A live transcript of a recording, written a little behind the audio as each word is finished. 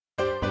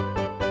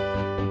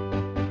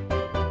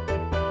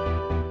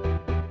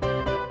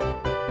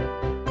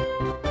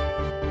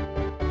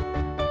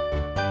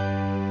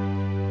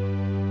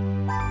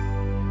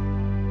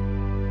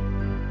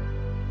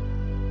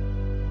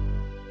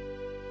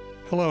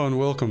Hello and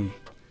welcome.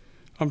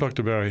 I'm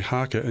Dr. Barry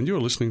Harker and you're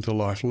listening to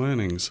Life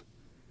Learnings.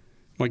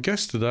 My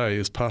guest today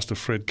is Pastor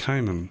Fred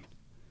Kamen.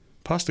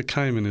 Pastor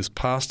Kamen is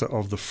pastor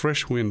of the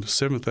Fresh Wind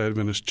Seventh-day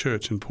Adventist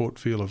Church in Port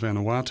Vila,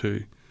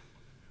 Vanuatu,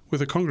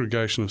 with a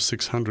congregation of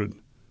 600.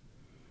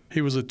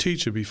 He was a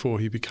teacher before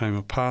he became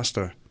a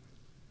pastor.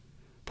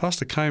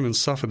 Pastor Kamen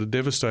suffered a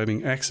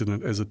devastating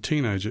accident as a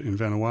teenager in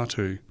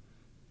Vanuatu.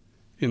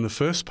 In the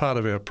first part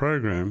of our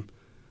program,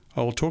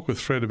 I will talk with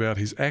Fred about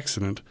his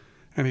accident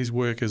and his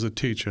work as a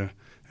teacher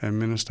and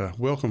minister.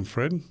 Welcome,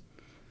 Fred.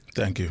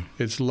 Thank you.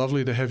 It's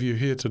lovely to have you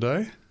here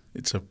today.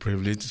 It's a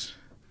privilege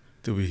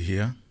to be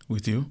here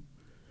with you.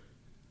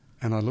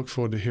 And I look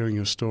forward to hearing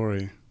your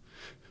story.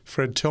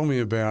 Fred, tell me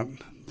about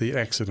the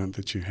accident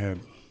that you had.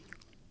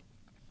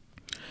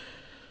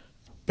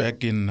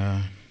 Back in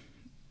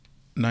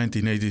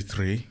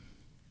 1983,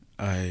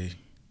 I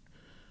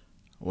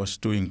was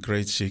doing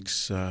grade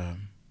 6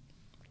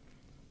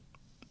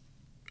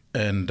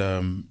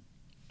 and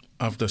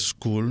after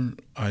school,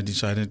 I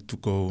decided to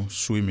go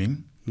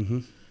swimming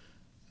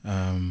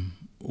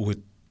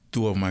with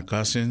two of my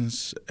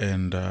cousins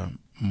and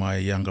my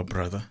younger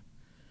brother.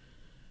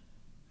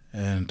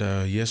 And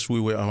yes, we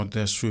were out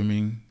there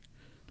swimming.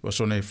 It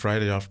was on a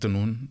Friday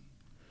afternoon.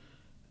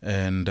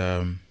 And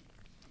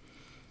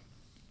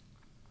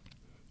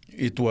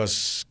it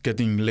was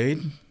getting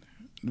late.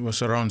 It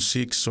was around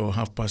 6 or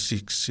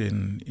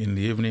 6:30 in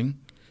the evening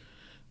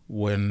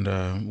when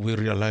we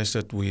realized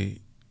that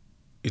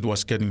it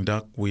was getting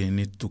dark, we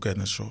need to get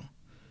ashore.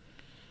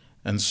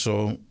 And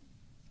so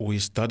we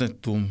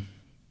started to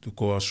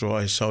go ashore.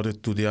 I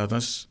shouted to the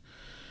others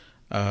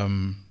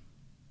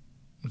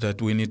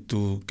that we need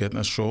to get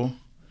ashore.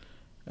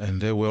 And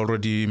they were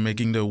already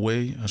making their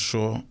way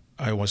ashore.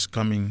 I was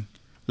coming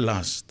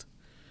last.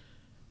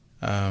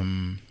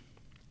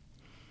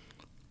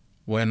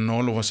 When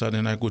all of a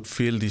sudden I could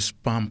feel this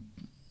pump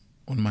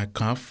on my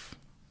calf.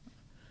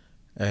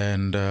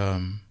 And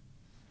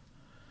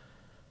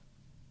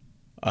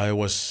I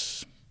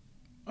was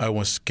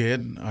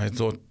scared. I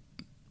thought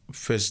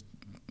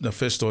the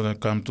first thought that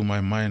came to my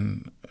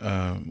mind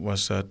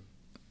was that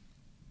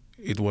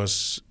it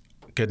was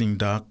getting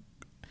dark.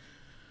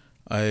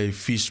 A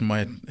fish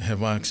might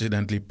have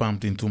accidentally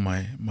pumped into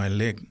my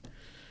leg.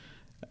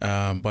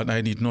 But I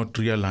did not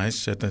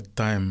realize at that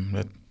time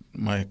that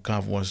my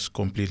calf was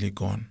completely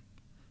gone.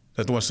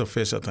 That was the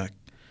first attack.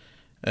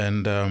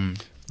 And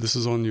this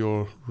is on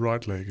your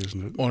right leg,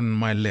 isn't it? On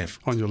my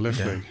left. On your left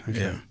leg, okay.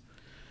 Yeah.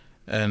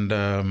 And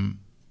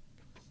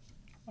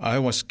I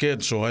was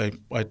scared, so I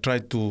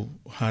tried to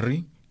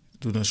hurry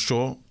to the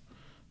shore,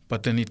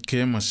 but then it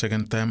came a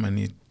second time and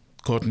it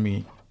caught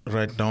me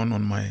right down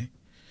on my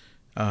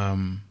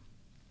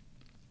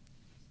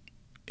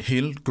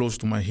heel, close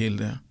to my heel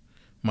there,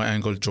 my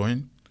ankle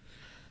joint.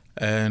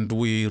 And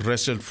we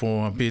wrestled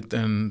for a bit.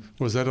 And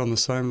was that on the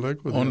same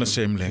leg? On the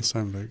same leg. The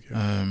same leg,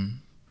 yeah.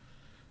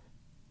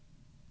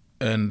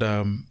 And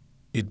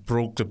it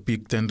broke the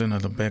big tendon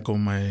at the back of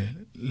my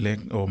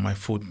leg or my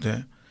foot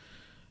there.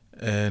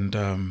 And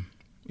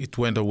it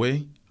went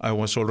away. I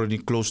was already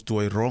close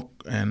to a rock,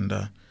 and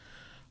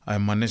I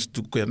managed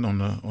to get on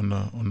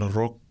the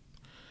rock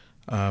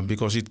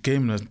because it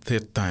came the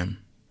third time.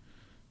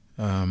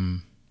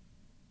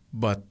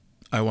 But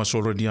I was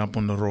already up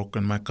on the rock,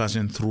 and my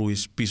cousin threw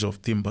his piece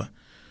of timber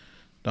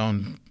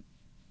down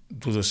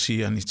to the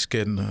sea, and it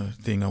scared the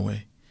thing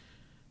away.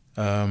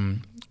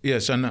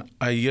 Yes, and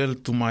I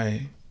yelled to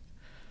my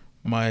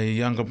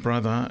younger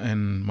brother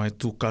and my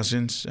two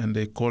cousins, and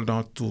they called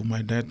out to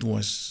my dad, who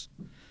was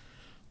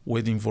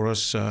waiting for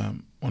us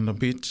on the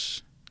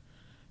beach.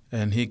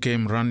 And he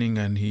came running,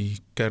 and he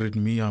carried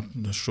me up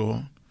the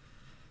shore.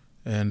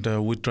 And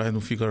we tried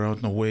to figure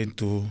out a way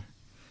to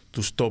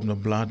stop the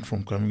blood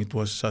from coming. It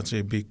was such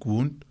a big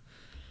wound.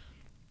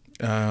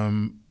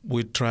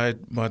 We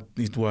tried, but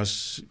it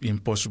was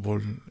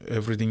impossible.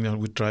 Everything that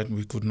we tried,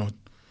 we could not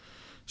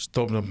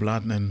stop the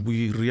blood, and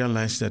we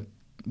realized that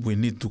we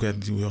need to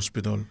get to the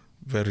hospital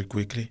very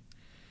quickly.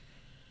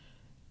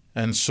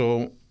 And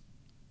so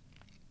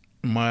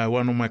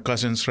one of my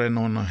cousins ran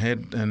on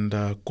ahead and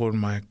called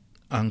my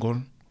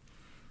uncle,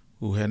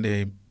 who had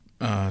a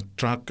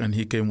truck, and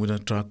he came with a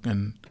truck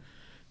and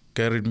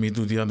carried me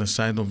to the other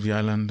side of the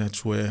island.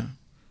 That's where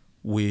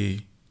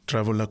we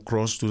traveled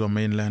across to the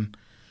mainland.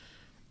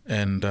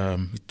 And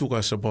it took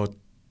us about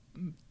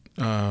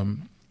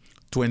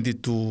 20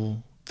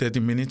 to 30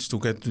 minutes to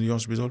get to the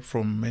hospital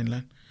from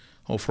mainland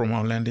or from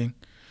our landing.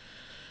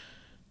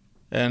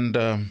 And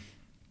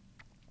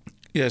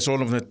yes, all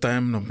of that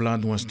time the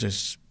blood was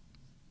just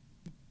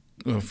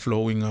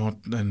flowing out,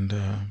 and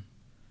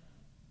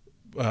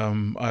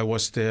I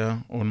was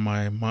there on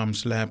my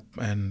mom's lap,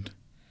 and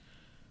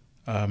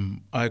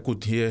I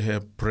could hear her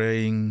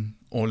praying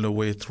all the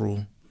way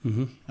through.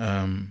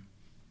 Mm-hmm.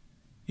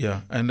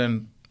 And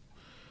then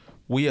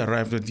we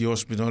arrived at the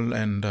hospital,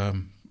 and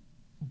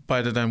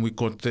by the time we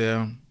got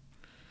there,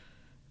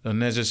 the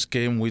nurses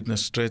came with the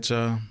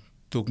stretcher,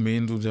 took me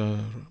into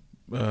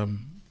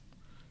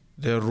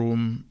their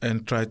room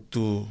and tried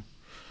to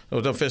So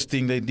the first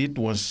thing they did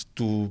was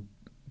to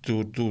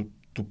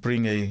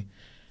bring a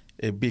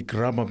big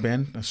rubber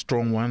band, a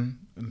strong one,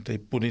 and they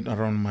put it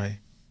around my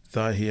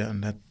thigh here,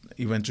 and that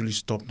eventually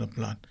stopped the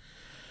blood.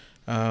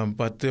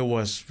 But there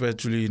was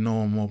virtually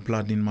no more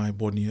blood in my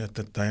body at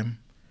that time.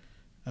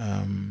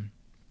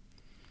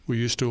 Were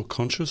you still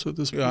conscious at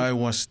this point? I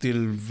was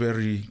still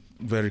very,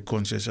 very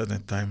conscious at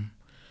that time.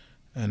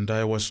 And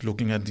I was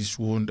looking at this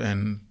wound,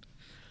 and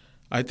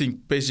I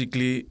think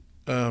basically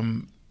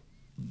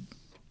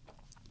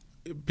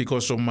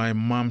because of my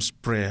mom's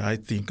prayer, I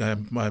think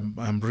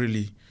I'm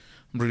really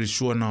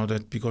sure now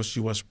that because she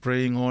was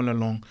praying all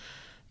along,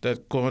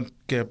 that God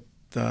kept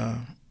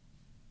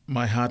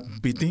my heart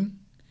beating.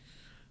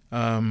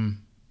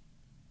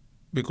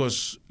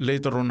 Because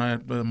later on,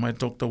 my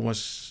doctor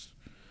was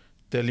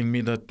telling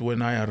me that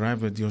when I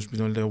arrived at the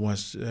hospital, there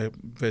was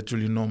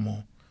virtually no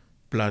more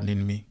blood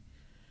in me.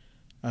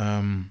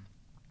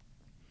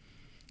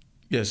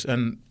 Yes,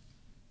 and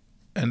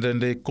then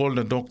they called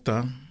the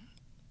doctor.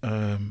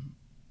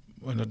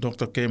 When the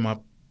doctor came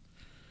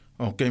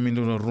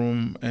into the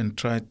room and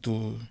tried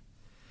to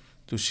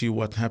see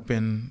what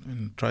happened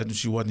and tried to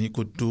see what he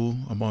could do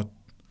about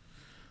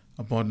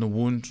the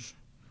wounds.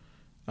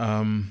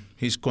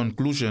 His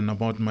conclusion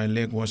about my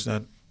leg was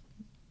that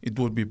it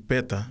would be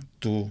better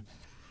to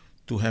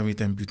have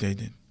it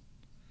amputated.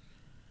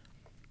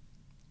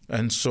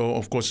 And so,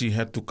 of course, he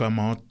had to come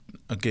out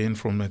again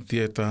from the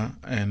theater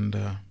and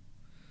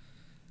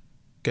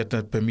get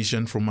that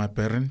permission from my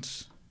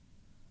parents.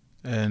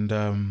 And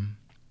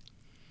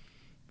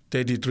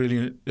they did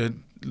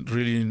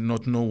really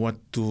not know what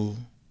to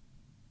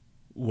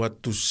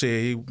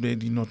say. They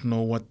did not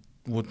know what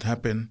would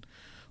happen.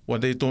 What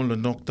they told the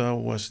doctor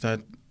was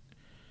that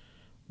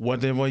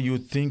whatever you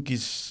think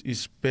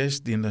is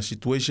best in the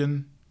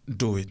situation,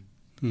 do it.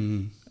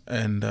 Mm.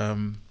 And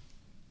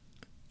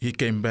he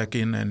came back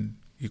in and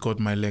he got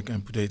my leg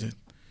amputated.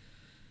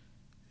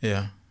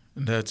 Yeah,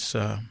 that's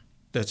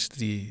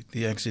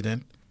the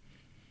accident.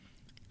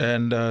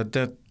 And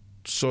that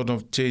sort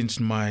of changed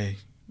the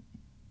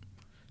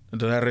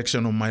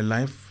direction of my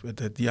life. At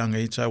that young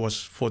age, I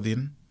was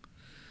 14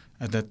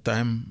 at that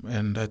time,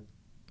 and that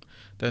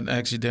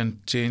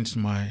accident changed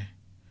my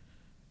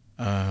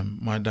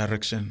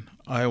direction.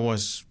 I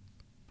was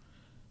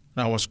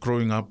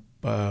growing up.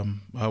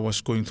 I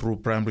was going through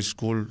primary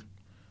school.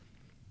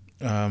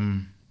 By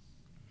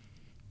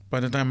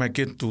the time I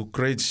get to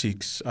grade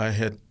 6, I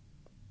had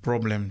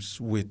problems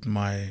with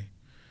my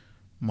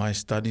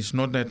studies.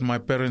 Not that my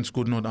parents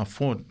could not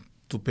afford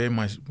to pay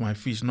my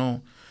fees.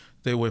 No,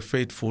 they were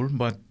faithful,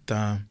 but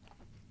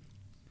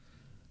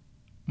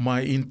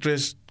my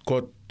interest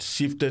got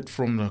shifted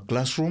from the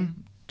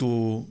classroom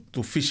to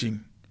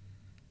fishing.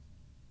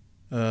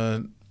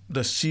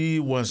 The sea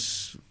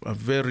was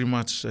very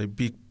much a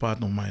big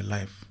part of my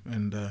life,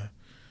 and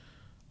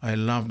I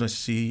love the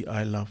sea.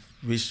 I love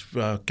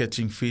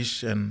catching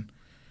fish, and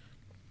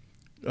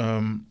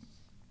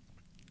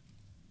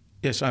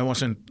yes, I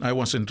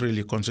wasn't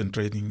really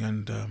concentrating,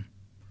 and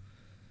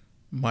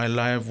my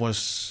life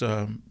was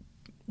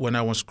when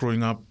I was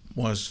growing up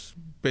was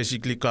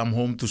basically come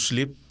home to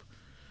sleep.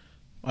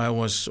 I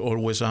was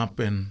always up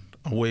and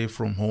away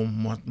from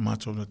home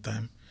much of the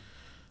time.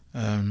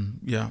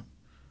 And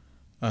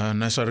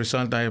as a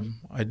result, I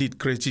did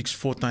grade 6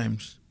 4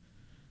 times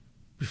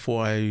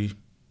before I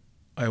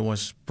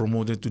was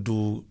promoted to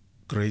do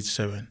grade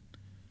 7.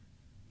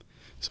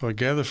 So I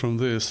gather from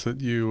this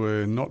that you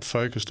were not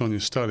focused on your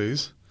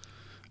studies.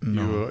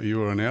 No. You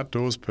were an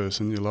outdoors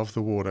person. You loved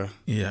the water.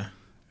 Yeah.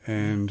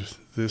 And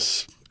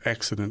this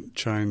accident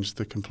changed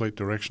the complete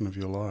direction of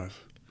your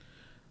life.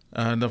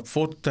 The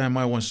 4th time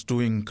I was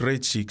doing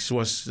grade 6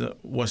 was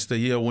the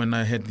year when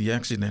I had the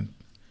accident.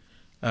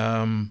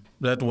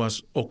 That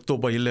was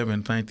October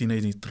 11,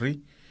 1983.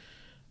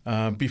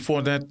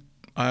 Before that,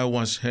 I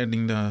was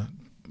heading the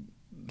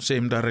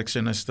same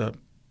direction as the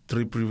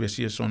 3 previous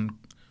years in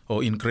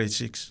grade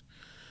 6.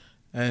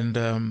 And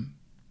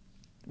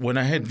when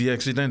I had the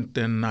accident,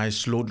 then I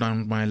slowed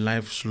down, my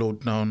life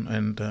slowed down,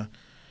 and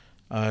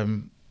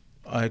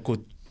I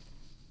could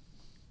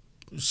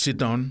sit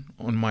down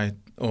at my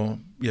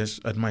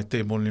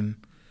table in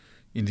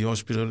the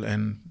hospital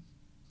and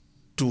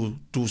do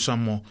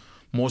some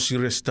more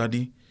serious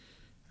study,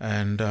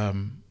 and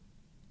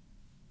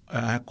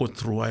I got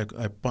through.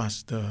 I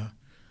passed, and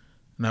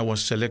I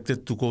was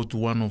selected to go to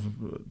one of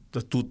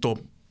the 2 top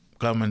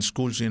government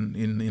schools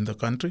in the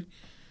country.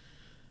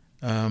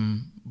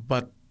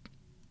 But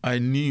I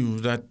knew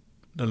that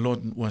the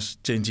Lord was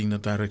changing the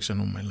direction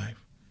of my life.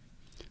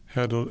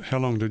 How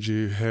long did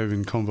you have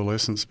in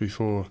convalescence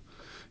before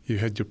you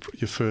had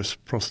your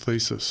first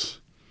prosthesis?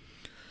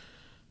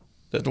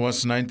 That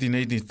was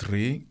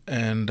 1983,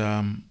 and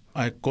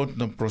I got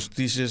the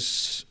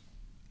prosthesis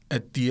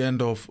at the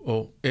end of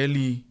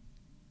early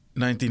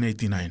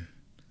 1989.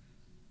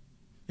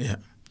 Yeah.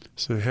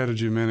 So how did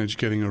you manage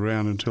getting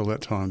around until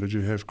that time? Did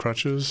you have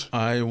crutches?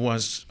 I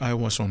was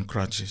on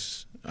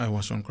crutches. My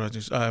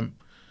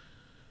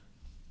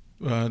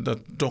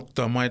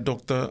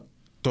doctor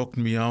talked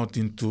me out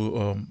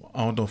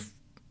of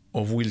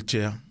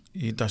wheelchair.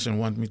 He doesn't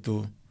want me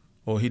to,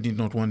 or he did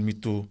not want me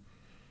to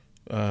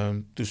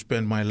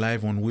spend my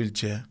life on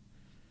wheelchair.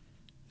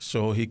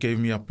 So he gave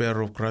me a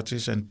pair of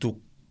crutches and took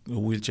the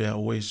wheelchair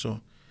away. So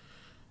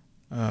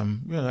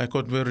I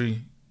got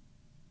very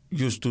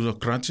used to the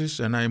crutches,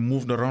 and I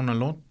moved around a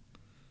lot.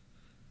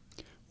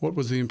 What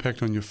was the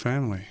impact on your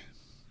family?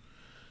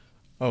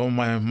 Oh,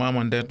 my mom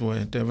and dad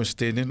were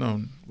devastated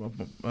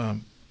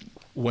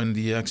when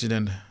the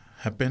accident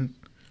happened.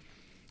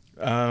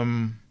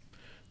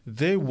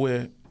 They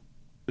were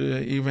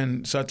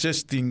even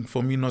suggesting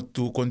for me not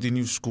to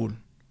continue school.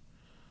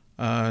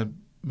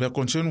 Their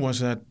concern was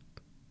that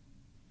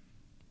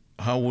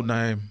how would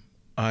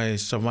I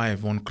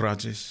survive on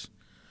crutches?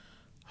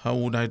 How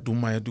would I do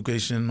my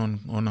education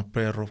on a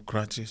pair of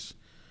crutches?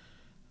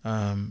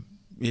 How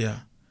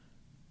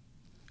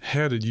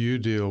did you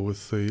deal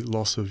with the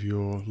loss of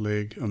your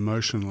leg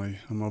emotionally?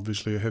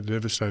 Obviously it had a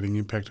devastating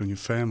impact on your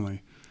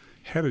family.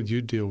 How did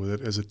you deal with it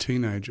as a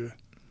teenager,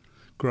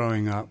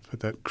 growing up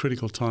at that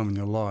critical time in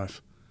your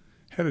life?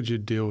 How did you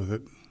deal with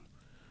it?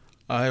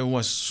 I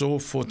was so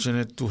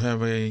fortunate to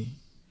have a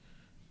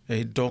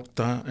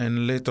doctor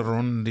and later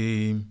on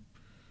the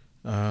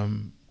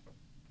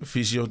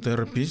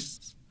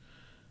physiotherapists.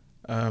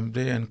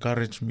 They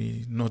encouraged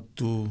me not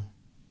to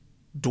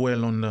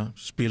dwell on the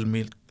spilled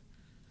milk,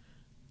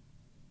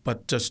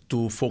 but just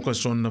to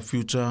focus on the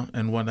future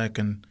and what I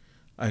can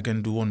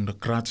do on the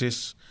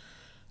crutches.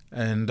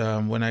 And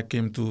when I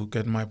came to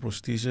get my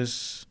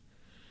prosthesis,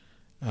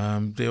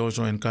 they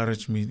also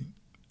encouraged me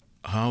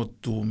how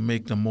to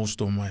make the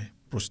most of my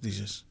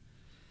prosthesis.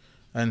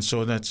 And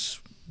so that's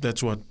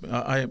what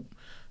I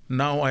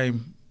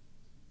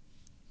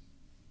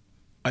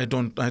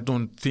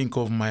don't think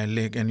of my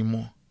leg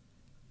anymore.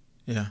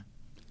 Yeah.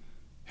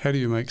 How do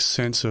you make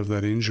sense of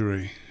that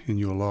injury in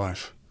your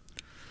life?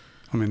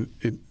 I mean,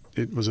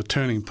 it was a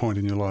turning point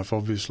in your life,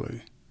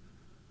 obviously.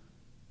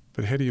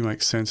 But how do you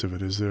make sense of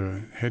it?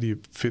 How do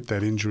you fit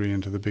that injury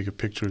into the bigger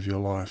picture of your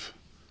life?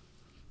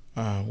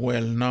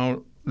 Well,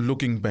 now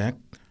looking back,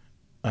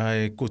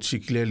 I could see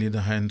clearly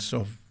the hands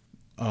of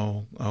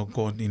our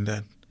God in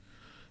that.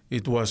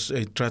 It was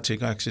a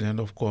tragic accident,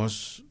 of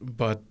course,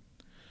 but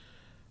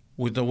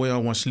with the way I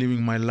was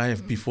living my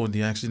life before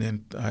the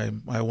accident,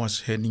 I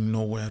was heading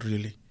nowhere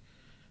really.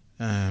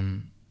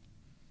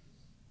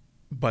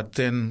 But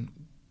then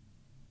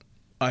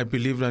I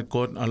believe that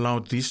God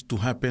allowed this to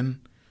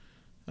happen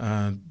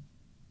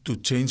to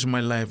change my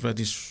life. That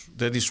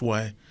is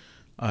why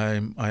I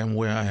am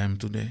where I am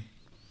today.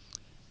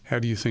 How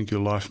do you think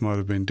your life might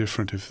have been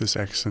different if this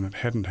accident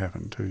hadn't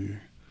happened to you?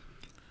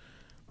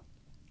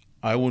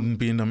 I wouldn't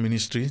be in the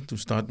ministry to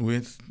start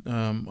with.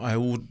 I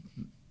would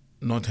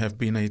not have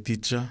been a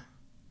teacher.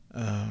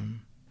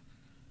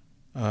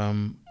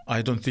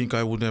 I don't think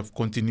I would have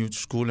continued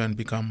school and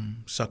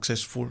become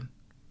successful.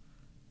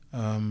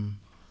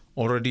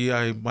 Already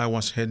I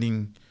was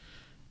heading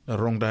the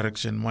wrong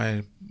direction.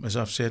 As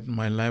I've said,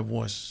 my life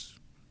was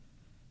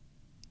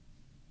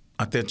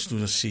attached to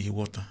the sea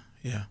water.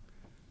 Yeah.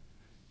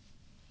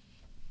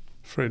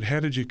 Fred, how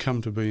did you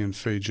come to be in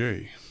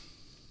Fiji?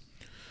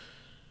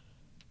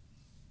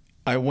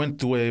 I went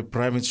to a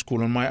private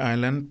school on my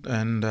island,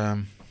 and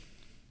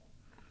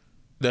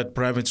that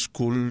private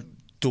school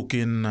took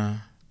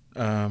in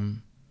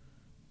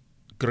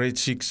grade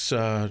 6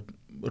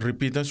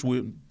 repeaters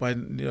back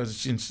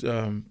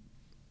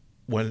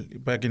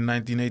in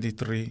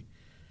 1983.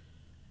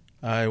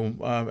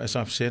 As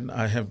I've said,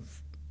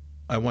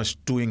 I was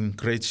doing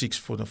grade 6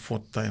 for the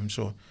 4th time.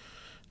 So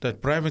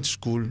that private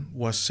school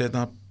was set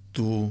up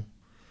to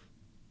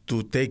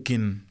take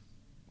in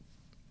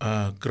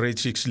grade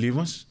 6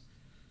 leavers.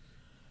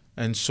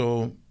 And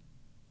so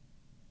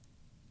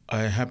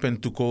I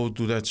happened to go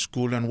to that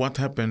school, and what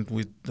happened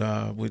with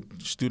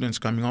students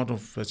coming out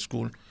of that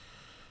school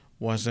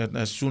was that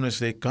as soon as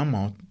they come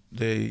out,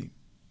 they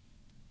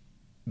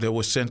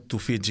were sent to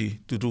Fiji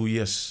to do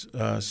years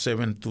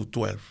 7 to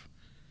 12.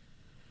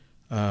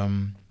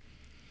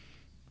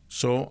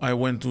 So I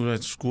went to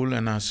that school,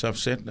 and as I've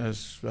said,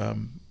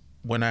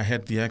 when I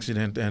had the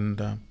accident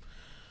and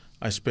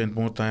I spent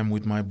more time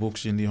with my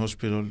books in the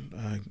hospital,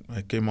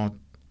 I came out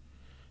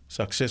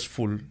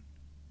successful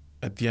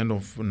at the end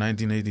of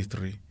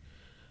 1983.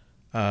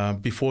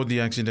 Before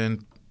the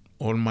accident,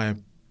 all my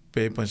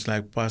papers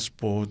like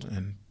passport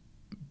and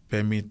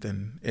permit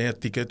and air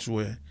tickets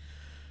were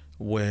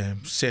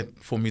set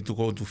for me to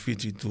go to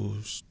Fiji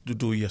to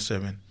do year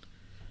 7.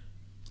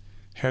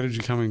 How did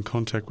you come in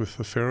contact with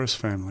the Ferris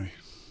family?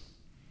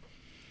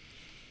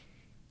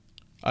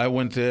 I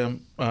went there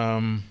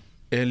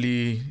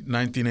early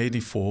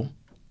 1984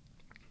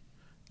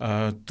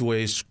 to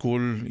a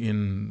school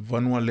in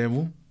Vanua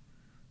Levu.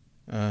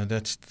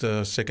 That's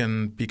the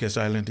second biggest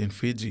island in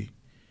Fiji.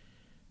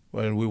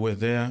 While we were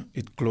there,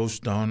 it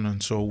closed down,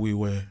 and so we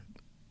were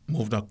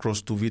moved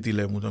across to Viti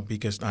Levu, the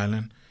biggest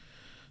island,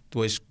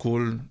 to a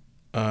school,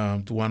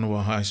 to one of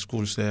our high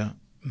schools there,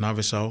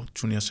 Navesau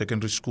Junior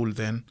Secondary School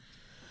then.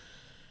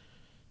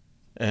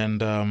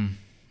 And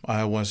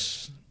I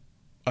was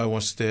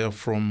there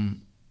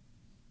from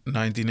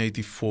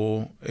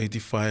 1984,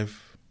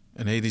 85,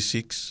 and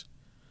 86.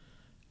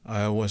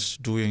 I was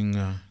doing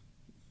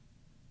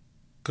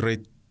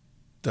grade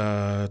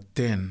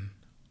 10.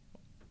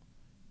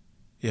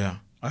 Yeah,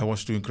 I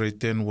was doing grade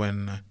 10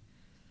 when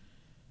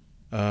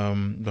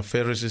the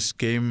Ferrises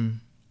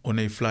came on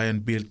a fly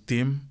and build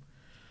team,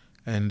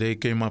 and they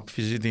came up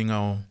visiting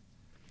our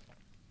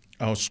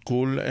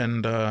school.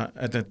 And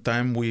at that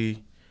time,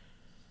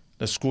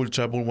 the school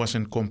chapel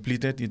wasn't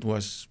completed. It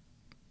was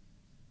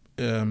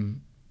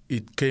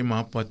it came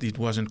up, but it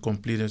wasn't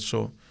completed.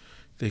 So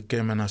they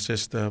came and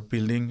assessed the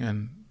building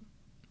and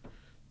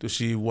to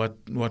see what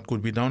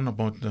could be done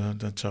about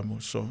the chapel.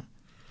 So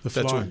the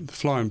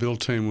fly and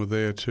build team were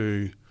there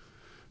to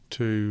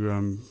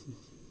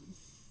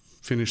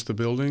finish the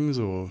buildings,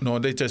 or no?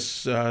 They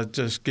just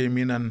came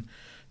in and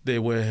they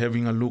were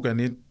having a look at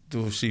it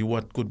to see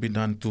what could be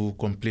done to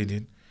complete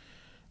it,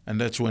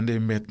 and that's when they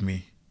met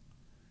me.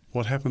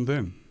 What happened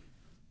then?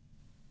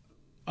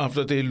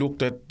 After they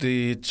looked at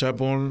the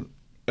chapel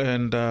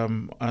and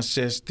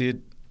assessed it,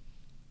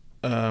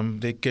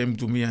 they came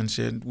to me and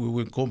said, we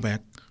will go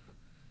back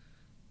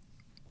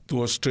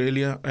to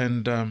Australia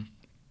and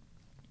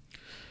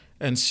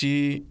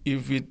see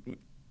if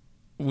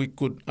we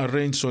could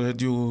arrange so that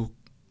you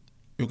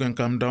can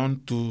come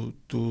down to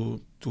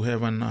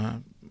have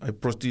a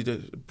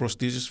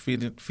prosthesis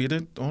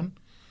fitted on.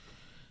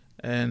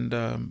 And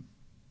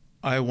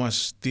I was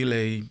still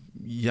a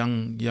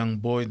young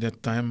boy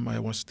that time. I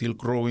was still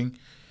growing.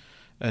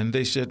 And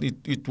they said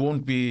it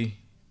won't be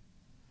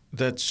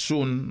that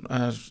soon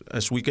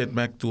as we get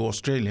back to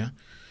Australia,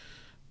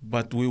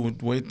 but we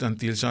would wait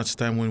until such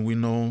time when we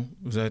know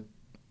that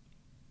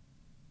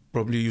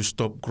probably you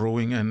stop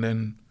growing, and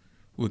then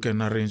we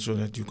can arrange so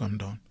that you come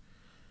down.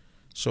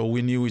 So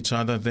we knew each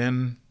other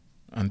then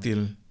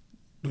until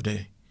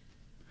today.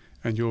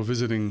 And you're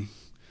visiting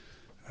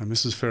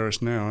Mrs.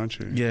 Ferris now, aren't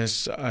you?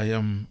 Yes, I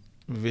am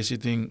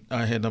visiting.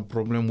 I had a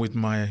problem with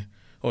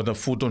the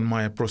foot on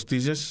my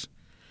prosthesis.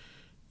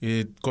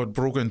 It got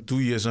broken 2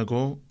 years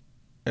ago.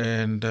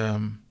 And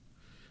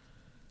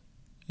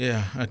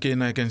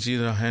again, I can see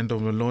the hand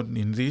of the Lord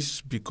in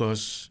this,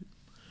 because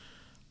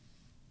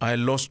I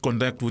lost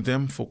contact with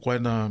them for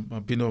quite a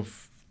bit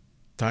of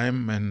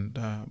time, and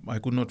I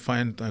could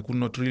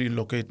not really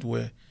locate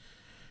where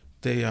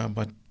they are.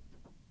 But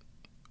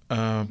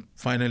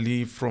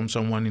finally, from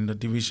someone in the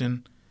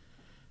division,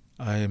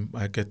 I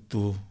get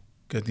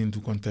into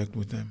contact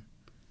with them.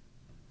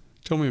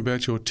 Tell me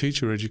about your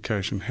teacher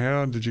education.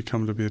 How did you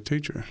come to be a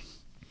teacher?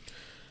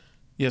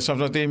 Yes,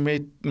 after they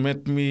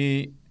met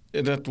me,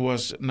 that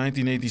was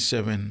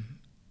 1987.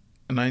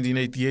 In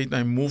 1988,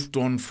 I moved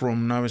on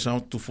from Nawe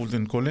South to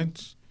Fulton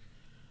College.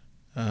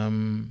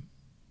 And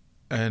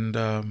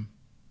I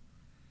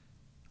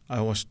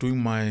was doing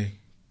my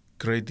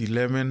grade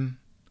 11.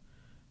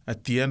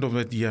 At the end of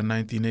that year,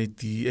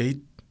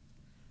 1988,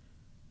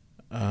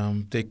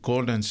 they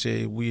called and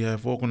said, we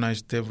have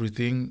organized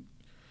everything.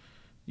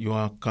 You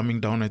are coming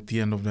down at the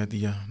end of that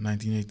year,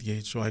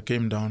 1988. So I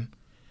came down.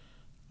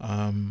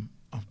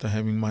 After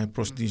having my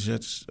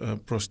prosthesis,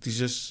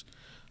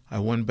 I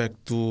went back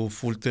to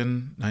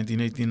Fulton,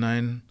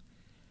 1989,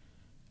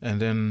 and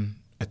then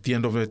at the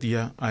end of that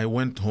year, I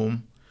went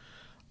home.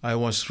 I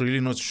was really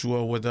not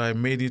sure whether I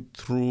made it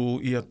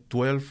through year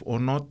 12 or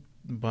not,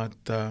 but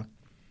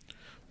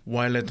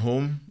while at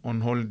home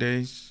on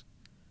holidays,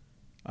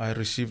 I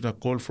received a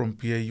call from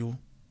PAU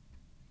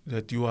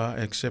that you are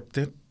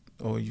accepted,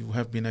 or you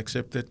have been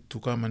accepted to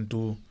come and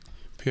do...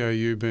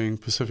 PAU being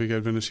Pacific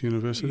Adventist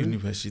University?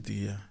 University,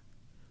 yeah.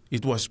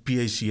 It was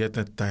PAC at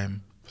that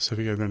time.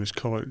 Pacific Adventist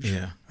College.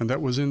 Yeah. And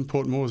that was in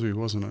Port Moresby,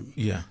 wasn't it?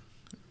 Yeah.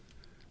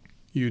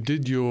 You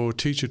did your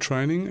teacher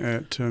training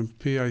at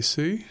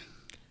PAC?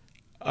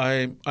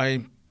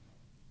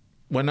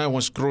 When I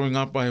was growing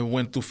up, I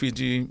went to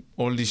Fiji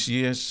all these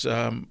years.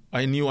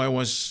 I knew I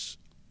was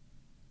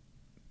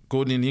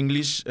good in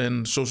English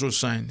and social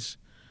science.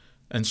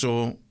 And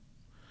so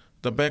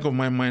the back of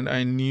my mind,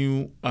 I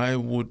knew I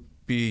would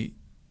be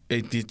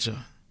a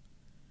teacher,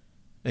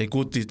 a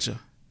good teacher.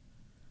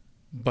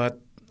 But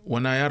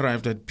when I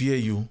arrived at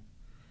PAU,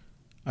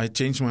 I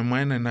changed my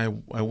mind and I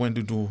went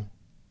to do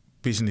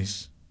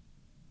business.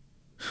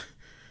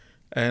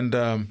 And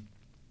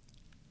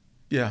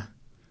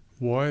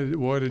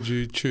Why did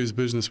you choose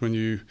business when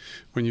you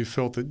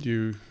felt that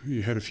you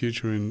had a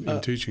future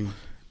in teaching?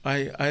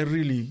 I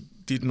really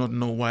did not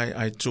know why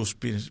I chose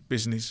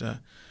business.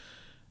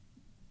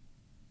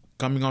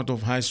 Coming out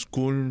of high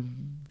school,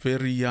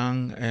 very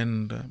young,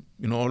 and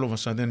all of a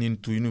sudden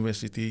into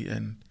university,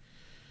 and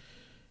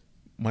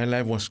my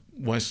life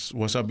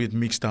was a bit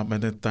mixed up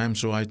at that time.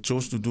 So I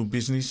chose to do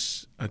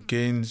business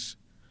against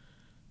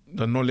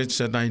the knowledge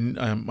that I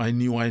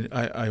knew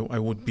I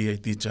would be a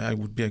teacher. I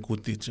would be a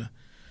good teacher.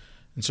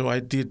 And so I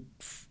did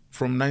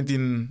from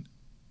in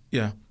the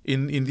year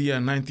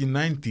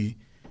 1990,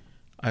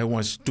 I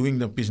was doing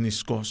the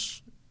business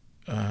course,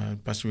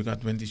 Pacific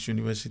Adventist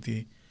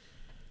University,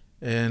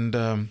 and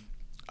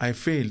I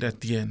failed at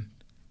the end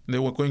they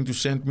were going to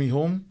send me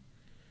home,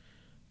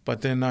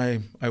 but then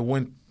I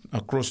went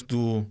across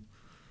to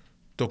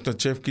Dr.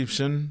 Jeff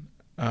Gibson,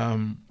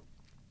 who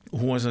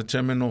was the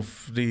chairman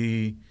of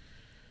the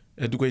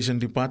education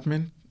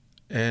department,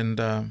 and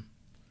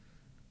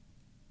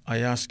I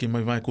asked him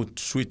if I could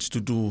switch to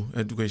do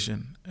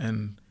education,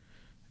 and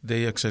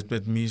they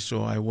accepted me,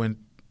 so I went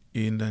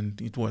in, and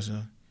it was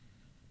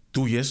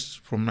 2 years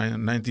from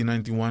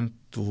 1991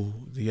 to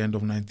the end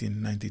of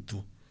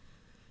 1992.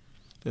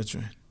 That's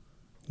right.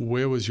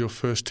 Where was your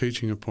first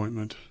teaching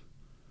appointment?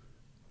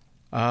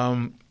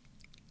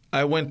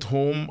 I went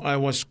home. I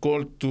was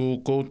called to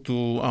go to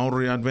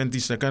Auri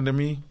Adventist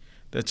Academy.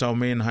 That's our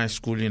main high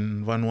school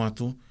in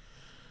Vanuatu.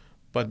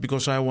 But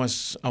because I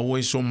was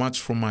away so much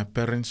from my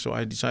parents, so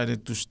I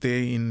decided to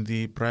stay in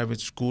the private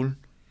school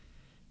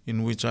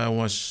in which I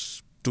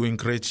was doing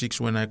grade 6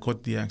 when I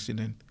got the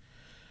accident.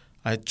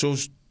 I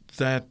chose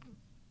that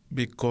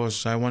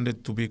because I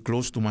wanted to be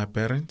close to my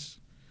parents.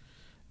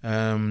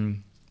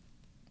 And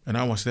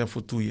I was there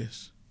for 2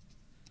 years.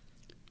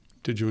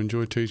 Did you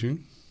enjoy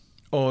teaching?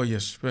 Oh,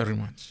 yes, very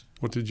much.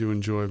 What did you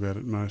enjoy about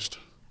it most?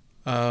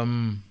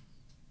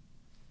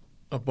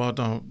 About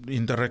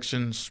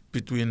interactions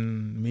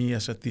between me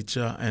as a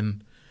teacher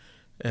and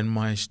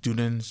my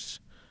students,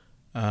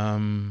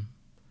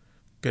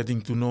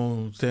 getting to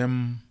know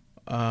them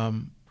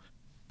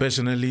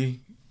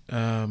personally,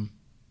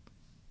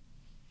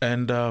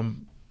 and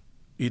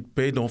it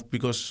paid off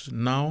because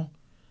now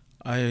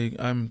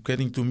I'm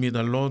getting to meet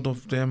a lot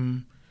of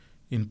them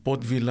in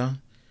Port Vila,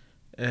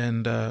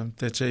 and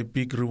that's a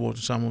big reward.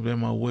 Some of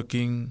them are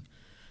working,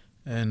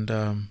 and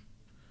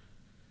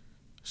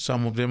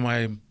some of them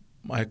I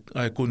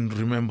couldn't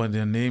remember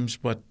their names,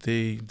 but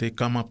they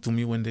come up to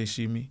me when they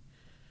see me.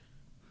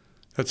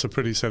 That's a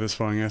pretty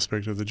satisfying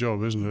aspect of the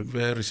job, isn't it?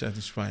 Very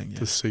satisfying, yeah.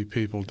 To see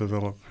people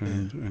develop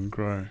and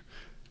grow.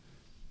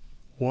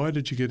 Why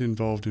did you get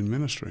involved in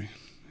ministry?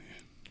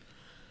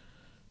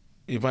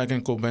 If I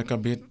can go back a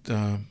bit,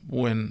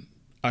 when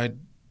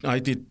I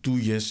did 2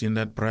 years in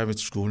that private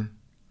school,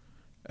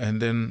 and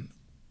then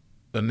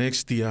the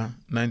next year,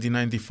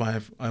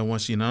 1995, I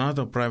was in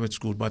another private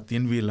school, but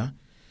in Vila,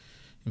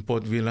 in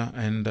Port Vila,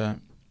 and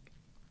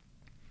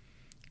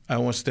I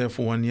was there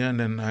for 1 year, and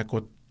then I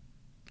got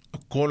a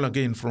call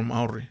again from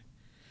Auri.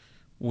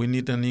 We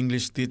need an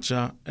English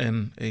teacher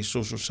and a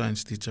social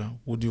science teacher.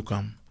 Would you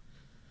come?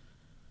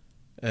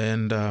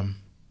 And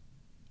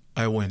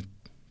I went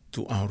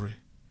to Auri.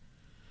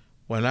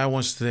 While I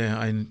was there,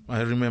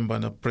 I remember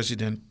the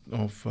president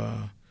of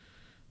the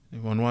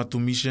Vanuatu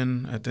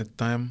Mission at that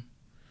time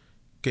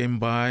came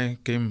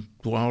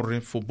to Auri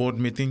for board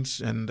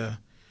meetings, and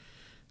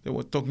they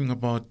were talking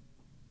about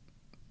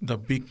the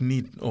big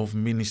need of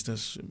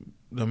ministers.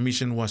 The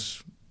mission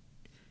was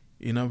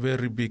in a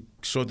very big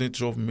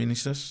shortage of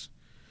ministers.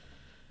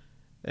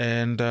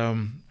 And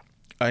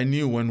I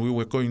knew when we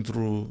were going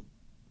through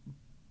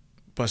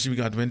Pacific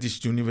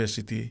Adventist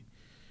University,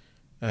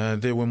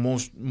 there were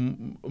most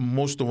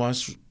of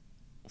us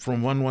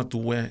from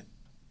Vanuatu were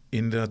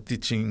in the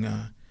teaching,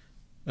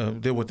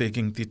 they were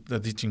taking the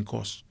teaching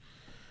course.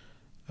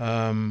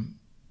 A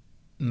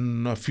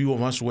few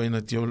of us were in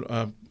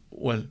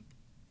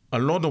a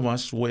lot of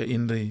us were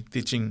in the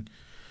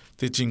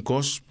teaching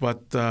course,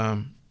 but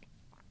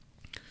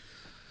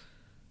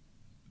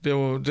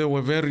there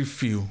were very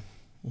few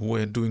who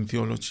were doing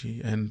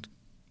theology. And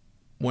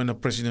when the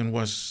president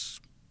was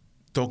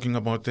talking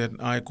about that,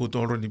 I could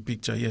already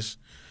picture, yes,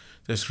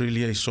 there's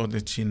really a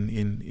shortage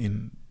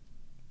in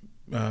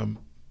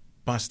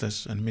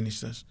pastors and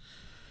ministers.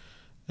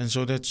 And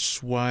so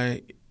that's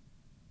why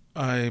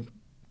I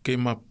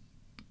came up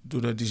to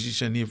the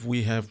decision, if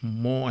we have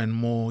more and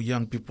more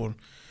young people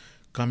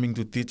coming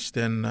to teach,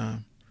 then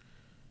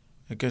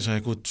I guess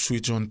I could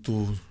switch on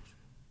to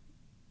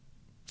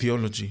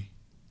theology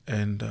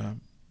and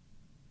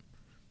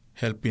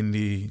help in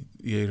the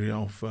area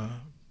of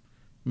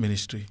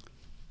ministry.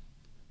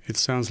 It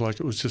sounds like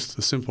it was just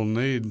the simple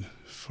need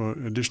for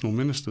additional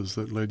ministers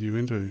that led you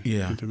into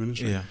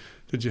ministry. Yeah.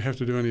 Did you have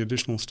to do any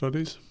additional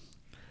studies?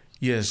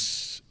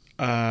 Yes.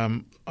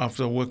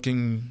 After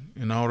working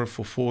in Aura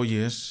for 4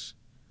 years,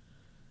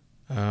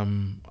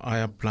 I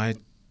applied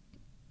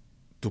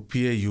to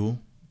PAU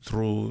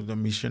through the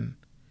mission,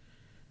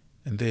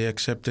 and they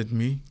accepted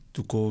me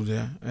to go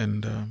there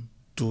and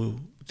do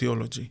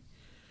theology.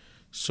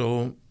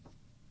 So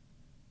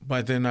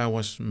by then I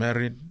was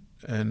married,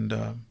 and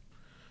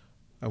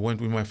I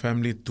went with my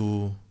family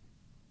to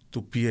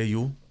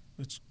PAU.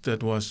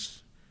 That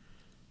was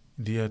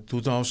the year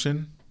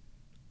 2000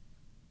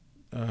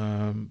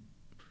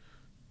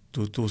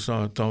 to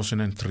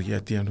 2003,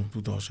 at the end of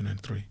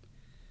 2003.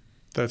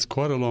 That's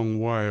quite a long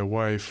way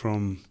away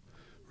from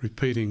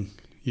repeating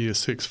year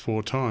 6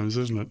 4 times,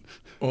 isn't it?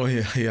 Oh,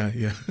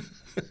 yeah.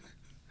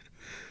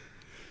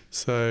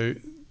 So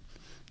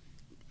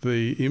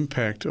the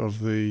impact of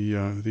the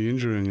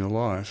injury in your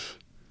life,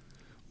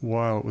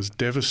 while it was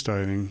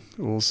devastating,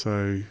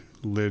 also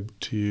led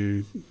to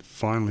you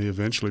finally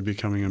eventually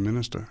becoming a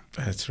minister.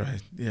 That's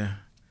right, yeah.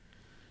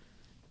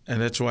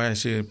 And that's why I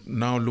say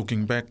now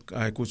looking back,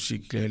 I could see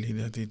clearly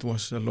that it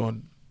was the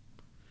Lord.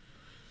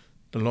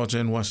 The Lord's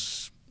hand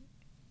was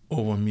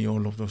over me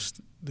all of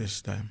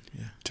this time.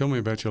 Yeah. Tell me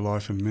about your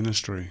life in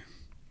ministry.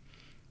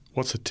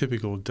 What's a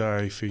typical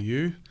day for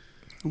you,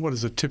 and what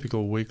does a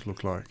typical week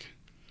look like?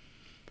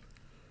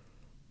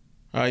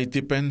 It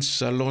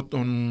depends a lot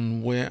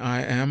on where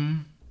I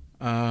am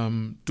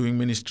doing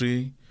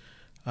ministry.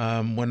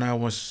 When I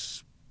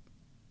was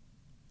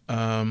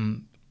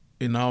in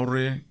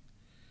Aure,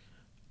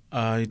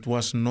 it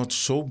was not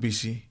so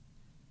busy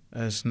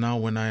as now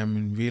when I am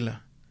in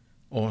Villa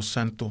or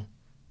Santo,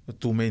 the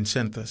two main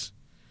centers.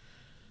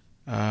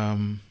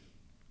 In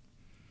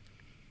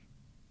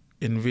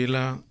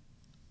Villa,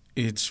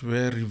 it's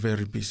very,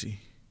 very busy.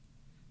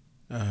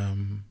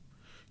 You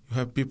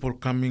have people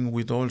coming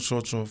with all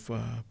sorts of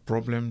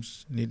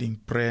problems, needing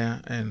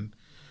prayer and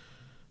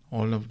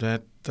all of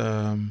that.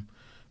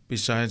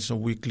 Besides a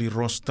weekly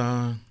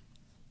roster,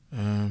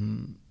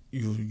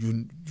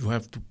 you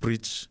have to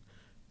preach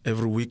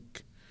every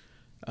week,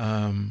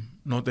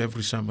 not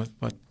every Sabbath,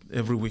 but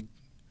every week.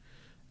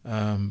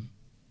 Not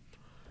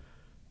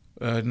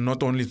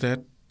only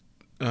that,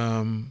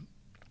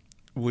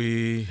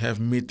 we have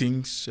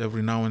meetings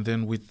every now and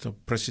then with the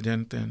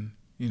president and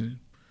in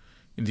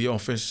the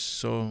office.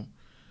 So,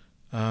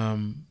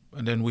 and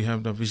then we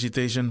have the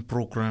visitation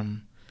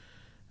program.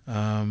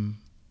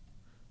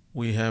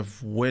 We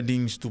have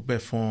weddings to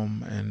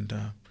perform, and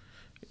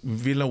in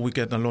Villa we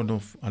get a lot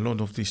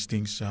of these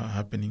things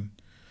happening.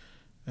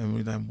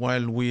 And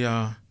while we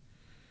are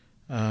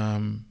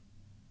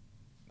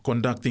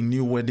conducting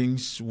new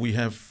weddings, we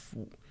have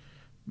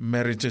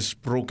marriages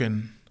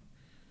broken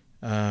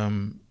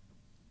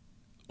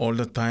all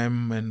the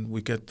time, and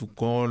we get to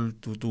call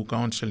to do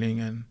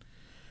counseling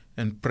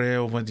and pray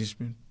over these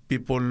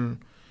people.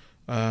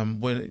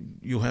 When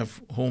you have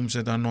homes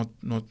that are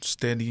not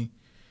steady,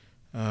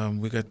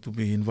 we get to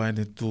be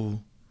invited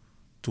to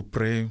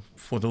pray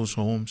for those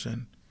homes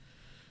and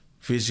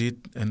visit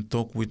and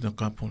talk with the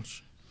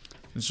couples.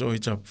 And so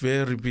it's a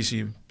very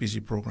busy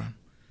program.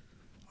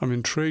 I'm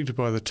intrigued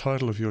by the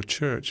title of your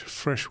church,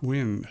 Fresh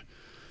Wind.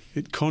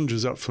 It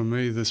conjures up for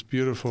me this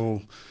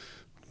beautiful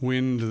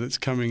wind that's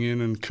coming in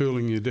and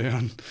cooling you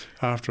down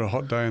after a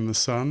hot day in the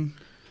sun.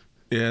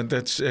 Yeah,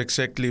 that's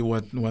exactly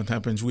what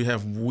happens. We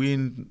have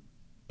wind,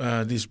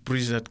 this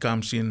breeze that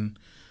comes in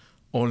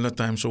all the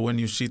time. So when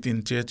you sit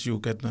in church, you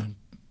get a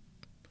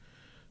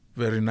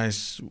very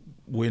nice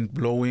wind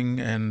blowing,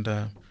 and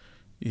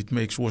it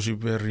makes worship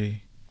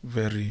very,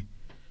 very,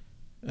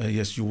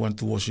 yes, you want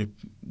to worship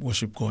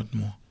God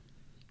more.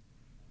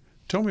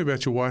 Tell me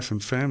about your wife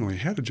and family.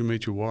 How did you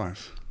meet your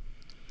wife?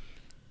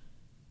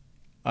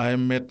 I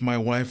met my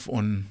wife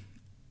on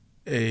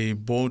a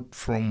boat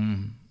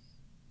from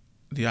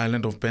the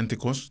island of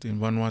Pentecost in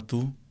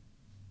Vanuatu,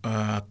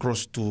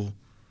 across to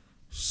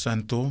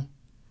Santo.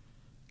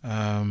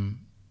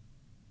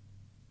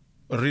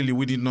 Really,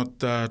 we did not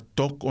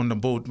talk on the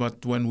boat,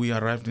 but when we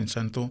arrived in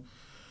Santo,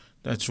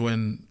 that's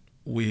when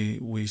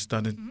we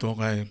started to talk.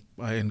 I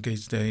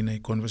engaged her in a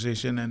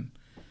conversation,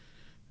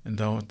 and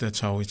that's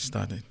how it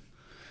started.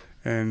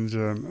 And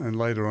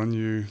later on,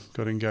 you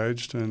got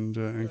engaged and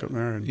got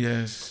married.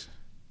 Yes.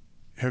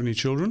 Have any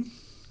children?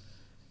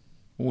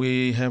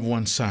 We have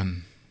one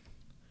son,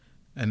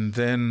 and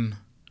then,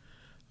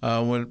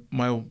 my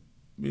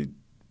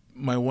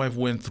wife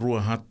went through a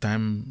hard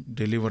time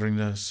delivering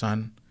the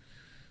son,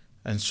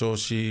 and so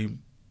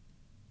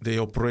they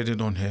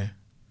operated on her.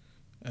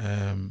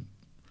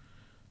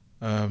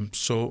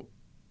 So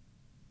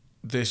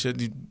they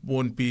said it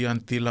won't be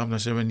until after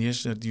 7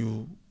 years that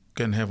you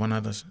can have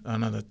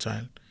another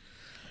child.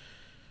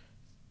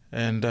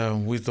 And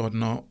we thought,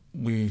 no,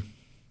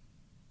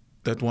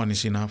 that one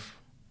is enough.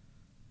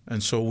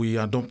 And so we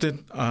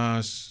adopted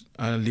as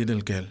a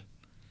little girl.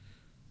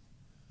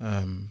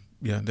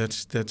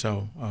 That's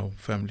our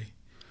family.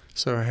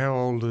 So how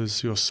old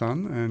is your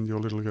son and your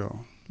little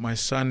girl? My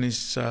son is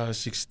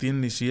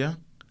 16 this year,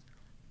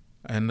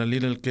 and the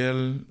little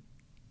girl,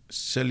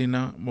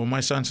 Selina. Well,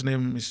 my son's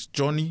name is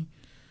Johnny,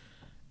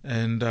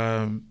 and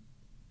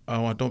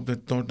our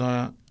adopted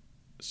daughter,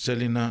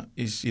 Selina,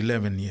 is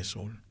 11 years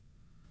old.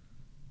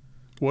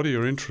 What are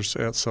your interests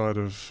outside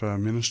of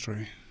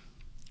ministry?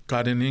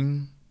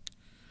 Gardening,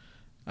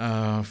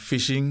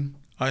 fishing.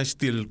 I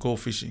still go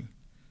fishing.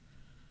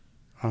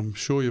 I'm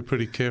sure you're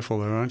pretty careful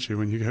there, aren't you,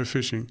 when you go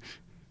fishing?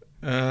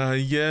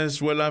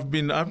 Yes. Well, I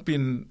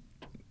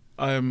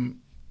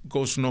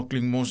go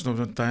snorkeling most of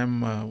the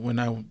time when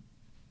I'm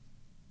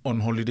on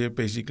holiday,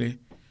 basically.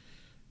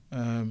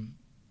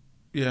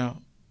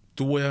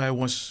 To where I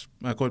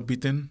got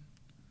bitten.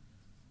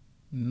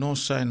 No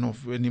sign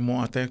of any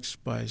more attacks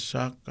by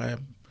shark. I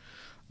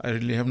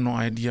really have no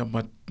idea.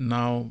 But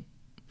now,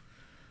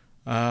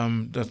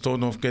 the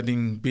thought of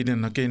getting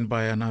bitten again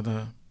by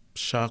another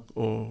shark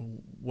or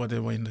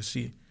whatever in the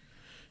sea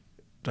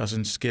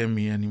doesn't scare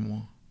me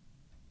anymore.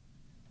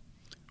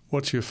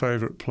 What's your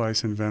favourite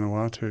place in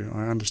Vanuatu?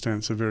 I understand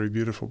it's a very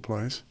beautiful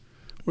place.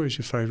 Where's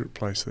your favourite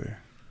place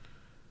there?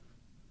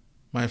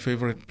 My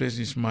favorite place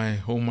is my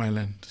home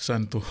island,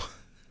 Santo.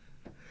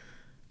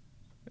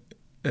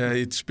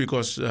 It's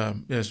because,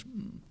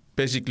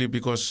 basically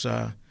because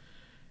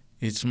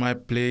it's my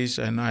place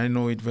and I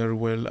know it very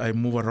well. I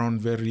move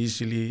around very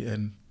easily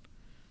and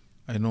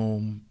I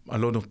know a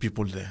lot of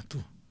people there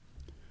too.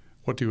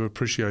 What do you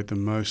appreciate the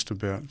most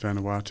about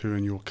Vanuatu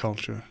and your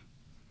culture?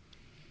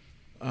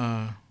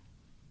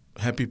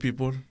 Happy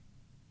people.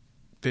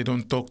 They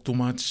don't talk too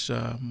much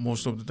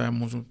most of the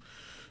time.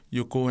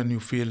 You go and you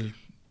feel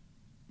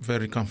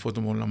very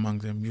comfortable among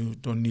them. You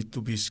don't need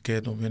to be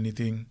scared of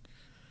anything.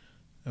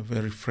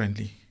 Very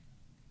friendly.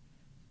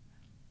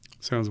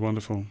 Sounds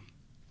wonderful.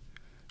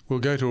 We'll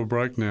go to a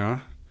break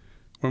now.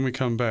 When we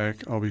come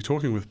back, I'll be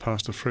talking with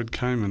Pastor Fred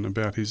Kamen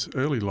about his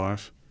early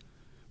life,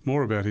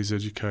 more about his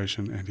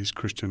education and his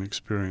Christian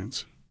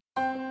experience.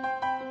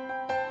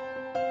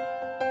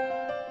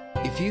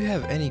 If you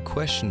have any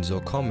questions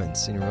or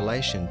comments in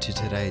relation to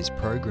today's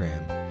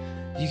program,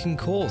 you can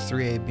call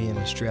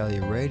 3ABN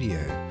Australia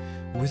Radio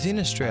within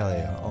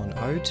Australia on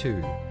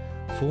 02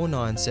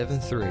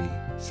 4973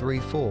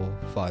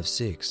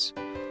 3456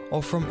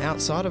 or from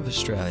outside of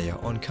Australia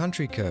on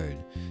country code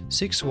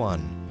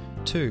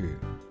 612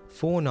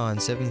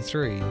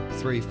 4973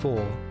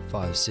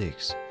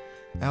 3456.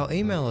 Our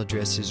email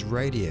address is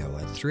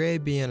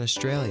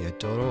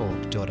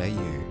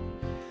radio@3abnaustralia.org.au.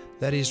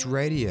 That is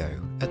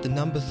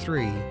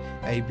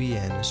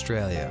radio@3ABN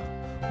Australia,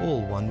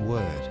 all one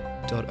word,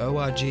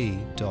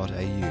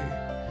 .org.au.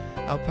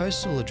 Our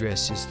postal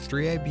address is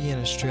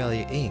 3ABN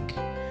Australia Inc.,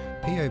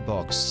 PO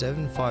Box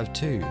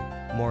 752,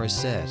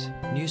 Morisset,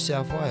 New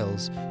South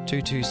Wales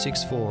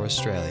 2264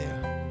 Australia.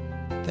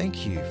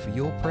 Thank you for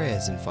your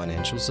prayers and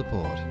financial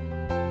support.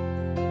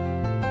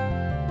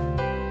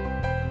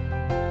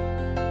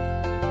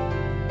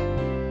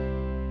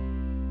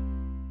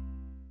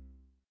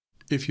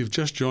 If you've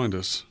just joined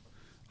us,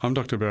 I'm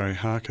Dr. Barry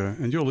Harker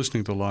and you're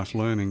listening to Life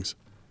Learnings.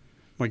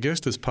 My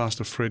guest is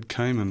Pastor Fred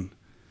Kamen.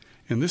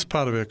 In this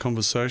part of our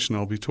conversation,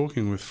 I'll be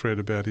talking with Fred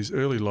about his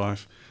early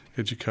life,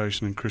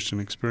 education and Christian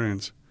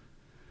experience.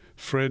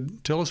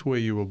 Fred, tell us where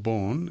you were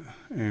born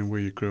and where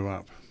you grew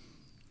up.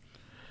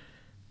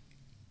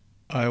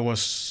 I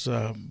was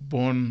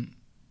born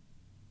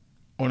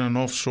on an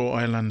offshore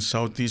island,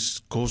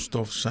 southeast coast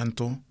of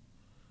Santo.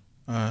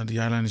 The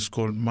island is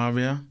called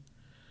Mavia.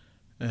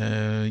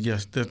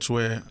 Yes, that's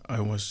where I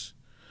was.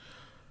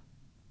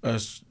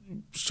 That's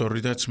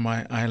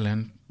my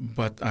island,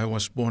 but I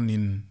was born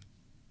in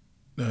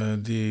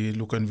the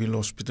Lucanville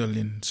Hospital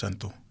in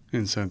Santo.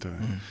 In Santo,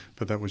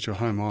 but that was your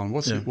home island.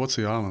 What's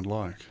the island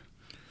like?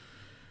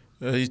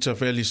 It's a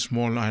fairly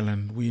small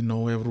island. We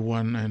know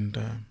everyone, and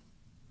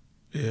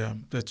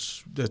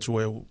that's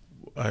where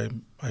I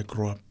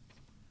grew up.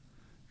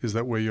 Is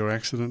that where your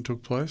accident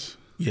took place?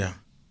 Yeah.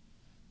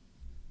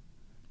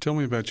 Tell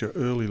me about your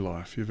early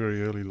life, your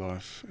very early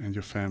life, and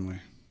your family.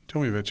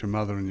 Tell me about your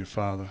mother and your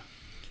father.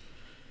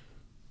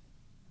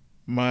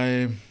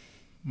 My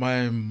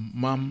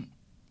mom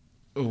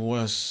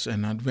was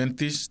an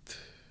Adventist,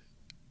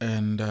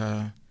 and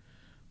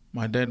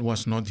my dad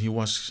was not. He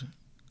was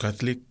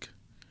Catholic.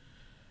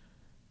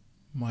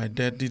 My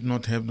dad did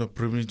not have the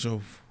privilege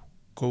of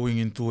going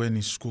into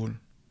any school.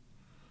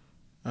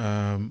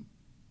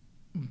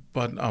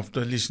 But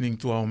after listening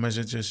to our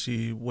messages,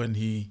 when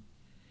he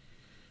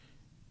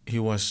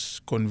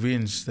was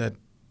convinced that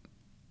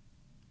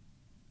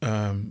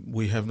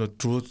we have the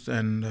truth,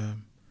 and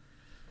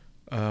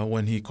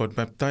when he got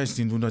baptized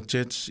into the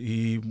church,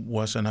 he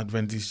was an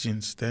Adventist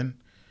since then.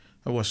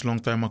 It was a long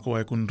time ago.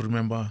 I couldn't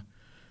remember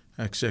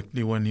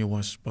exactly when he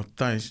was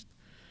baptized,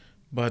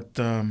 but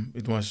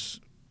it was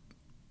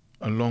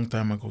a long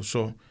time ago.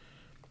 So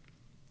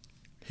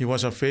he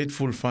was a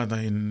faithful father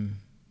in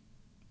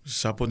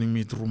supporting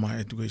me through my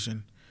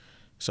education.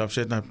 So I've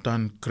said I've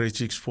done grade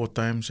 6 4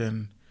 times,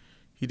 and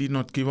he did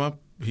not give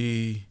up.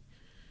 He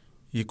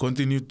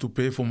continued to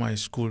pay for my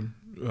school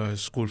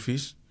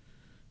fees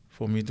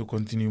for me to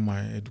continue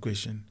my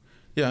education.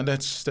 Yeah,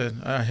 that's that.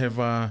 I have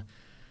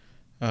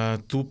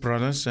 2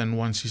 brothers and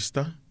 1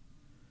 sister.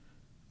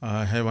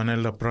 I have an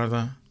elder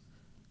brother,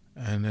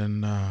 and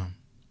then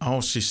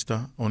our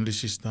sister, only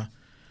sister,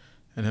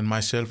 and then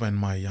myself and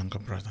my younger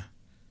brother.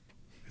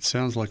 It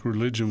sounds like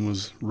religion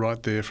was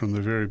right there from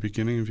the very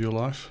beginning of your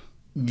life.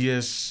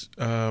 Yes,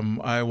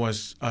 I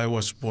was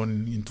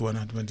born into an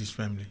Adventist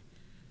family.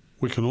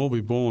 We can all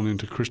be born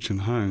into Christian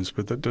homes,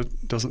 but that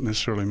doesn't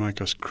necessarily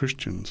make us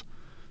Christians.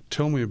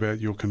 Tell me about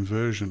your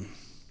conversion.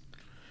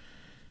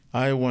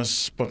 I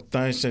was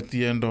baptized at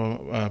the end of,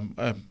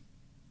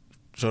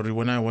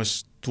 when I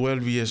was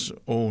 12 years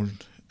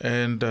old.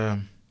 And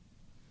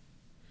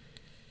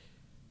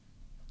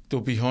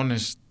to be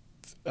honest,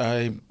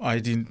 I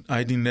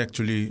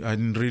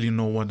didn't really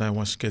know what I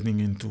was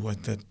getting into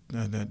at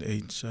that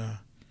age.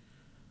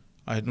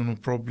 I don't know,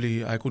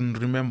 probably, I couldn't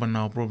remember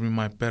now, probably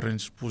my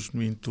parents pushed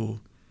me into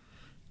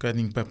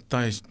getting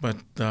baptized, but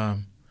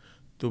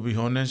to be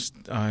honest,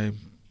 I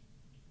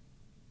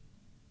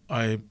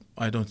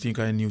don't think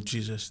I knew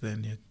Jesus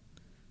then yet.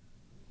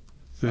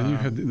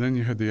 Then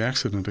you had the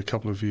accident a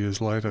couple of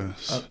years later.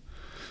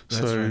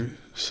 That's right.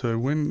 So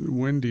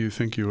when do you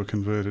think you were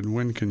converted?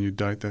 When can you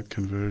date that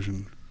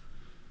conversion?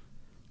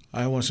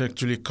 I was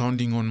actually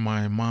counting on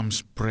my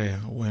mom's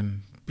prayer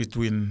when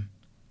between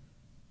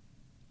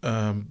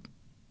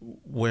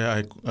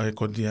where I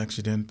got the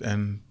accident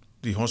and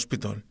the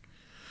hospital.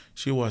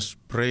 She was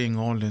praying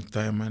all the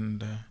time,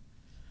 and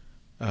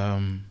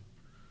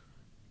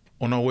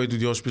on our way to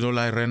the hospital,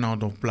 I ran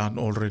out of blood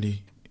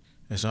already.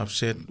 As I've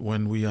said,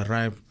 when we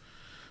arrived,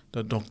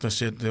 the doctor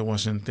said there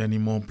wasn't any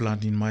more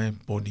blood in my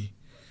body.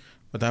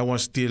 But I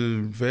was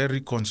still very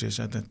conscious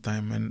at that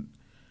time,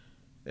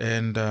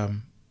 and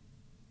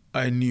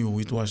I knew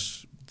it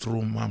was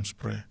through Mom's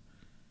prayer.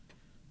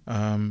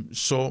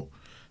 So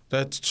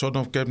that sort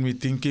of kept me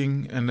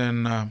thinking, and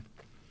then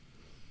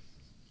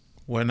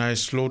when I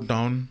slowed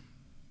down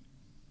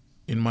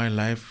in my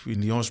life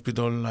in the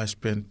hospital, I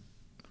spent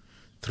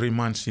 3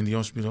 months in the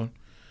hospital,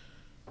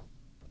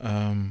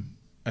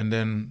 and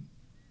then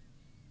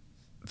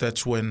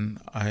that's when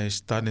I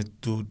started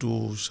to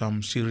do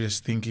some serious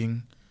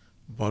thinking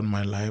about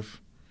my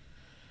life.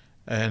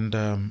 And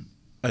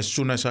as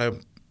soon as I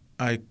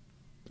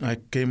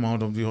came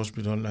out of the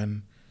hospital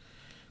and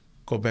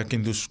go back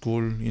into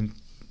school,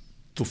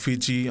 to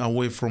Fiji,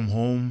 away from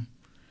home,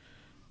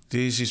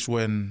 this is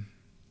when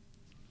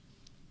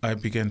I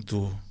began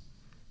to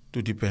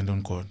depend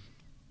on God.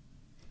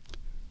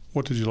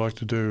 What did you like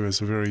to do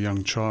as a very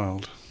young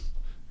child?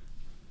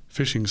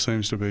 Fishing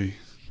seems to be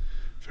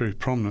very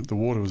prominent. The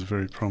water was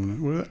very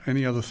prominent. Were there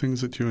any other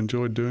things that you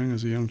enjoyed doing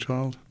as a young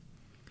child?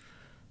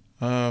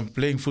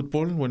 Playing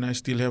football when I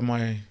still have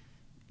my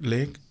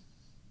leg.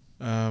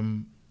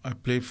 I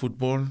played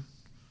football,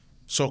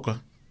 soccer,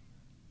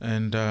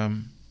 and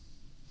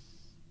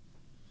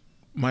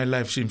my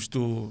life seems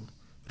to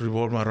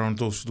revolve around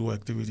those two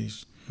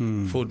activities,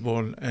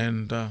 football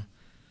and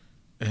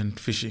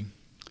fishing.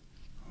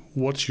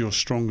 What's your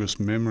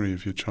strongest memory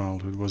of your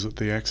childhood? Was it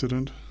the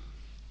accident?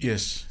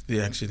 Yes,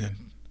 the accident.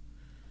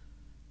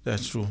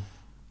 That's true.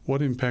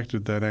 What impact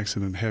did that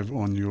accident have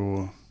on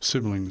your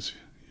siblings,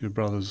 your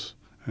brothers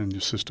and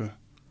your sister?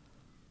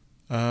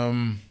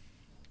 Well,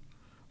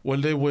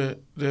 they were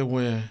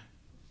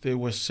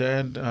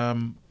sad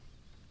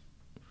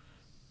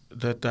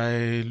that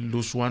I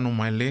lose one of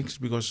my legs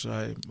because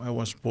I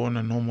was born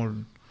a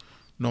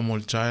normal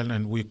child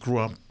and we grew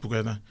up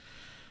together.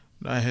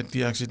 I had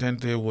the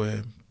accident. They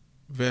were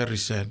very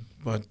sad,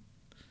 but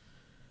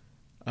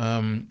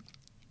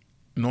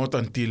not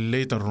until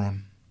later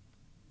on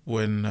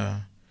when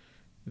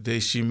they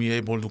see me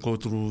able to go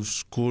through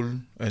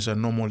school as a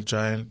normal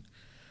child,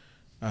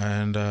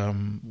 and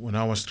when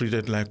I was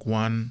treated like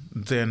one,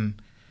 then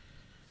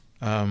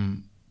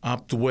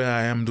up to where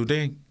I am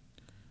today,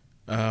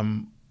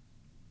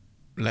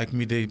 like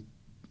me,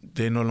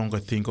 they no longer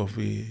think of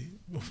the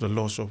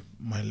loss of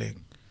my leg.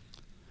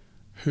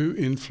 Who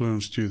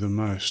influenced you the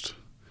most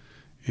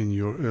in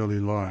your early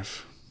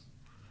life?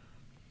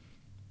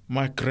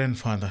 My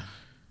grandfather.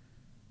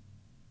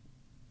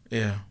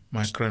 Yeah,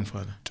 my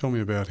grandfather. Tell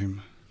me about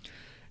him.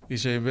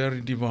 He's a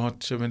very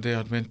devout Seventh-day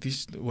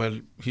Adventist.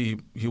 Well,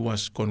 he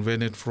was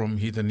converted from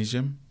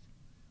heathenism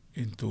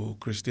into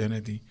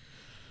Christianity.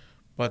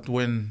 But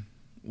when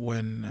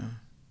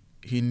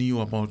he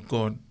knew about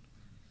God,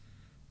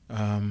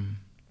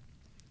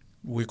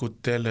 we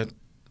could tell that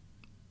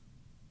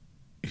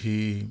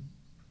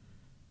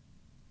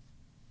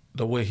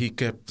the way he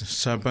kept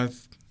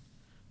Sabbath,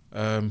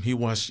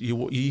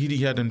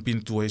 he hadn't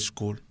been to a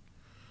school,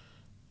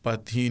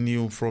 but he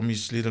knew from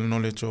his little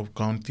knowledge of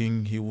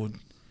counting, he would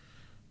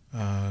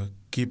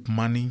keep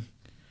money.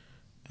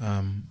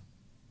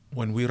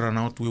 When we ran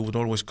out, we would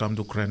always come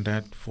to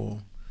Granddad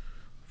for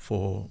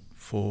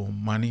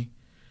money.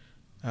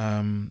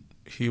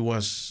 He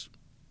was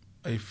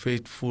a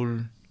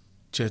faithful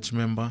church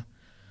member.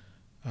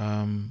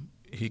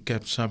 He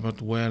kept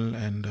Sabbath well,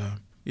 and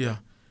yeah.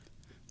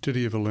 Did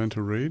he ever learn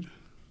to read?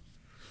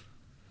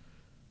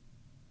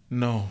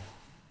 No.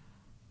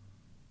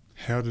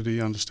 How did he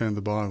understand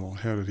the Bible?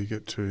 How did he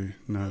get to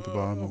know the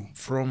Bible?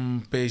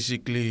 From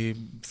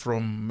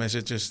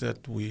messages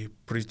that we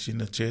preach in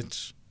the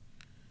church.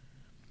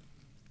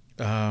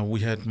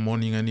 We had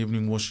morning and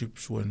evening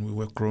worships when we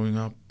were growing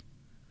up.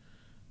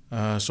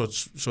 So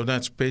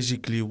that's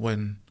basically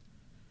when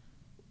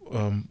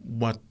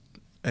what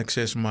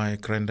access my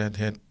granddad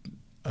had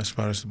as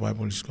far as the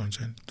Bible is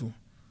concerned too.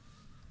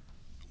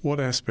 What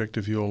aspect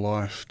of your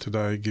life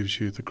today gives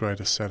you the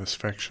greatest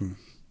satisfaction?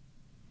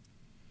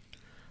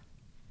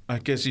 I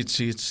guess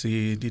it's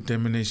the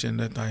determination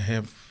that I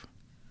have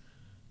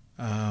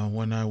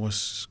when I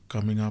was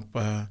coming up.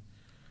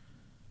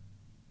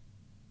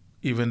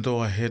 Even though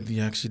I had the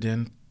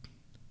accident,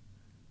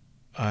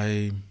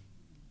 I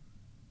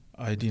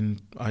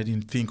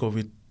didn't think of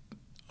it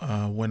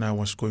when I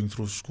was going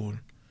through school.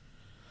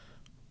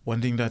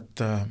 One thing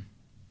that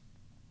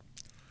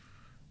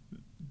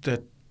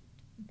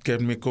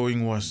kept me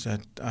going was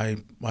that I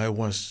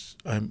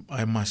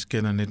must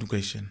get an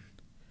education.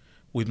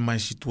 With my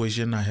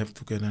situation, I have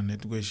to get an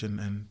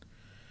education,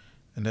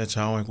 and that's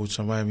how I could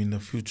survive in the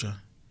future.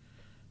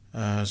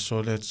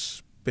 So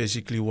that's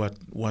basically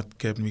what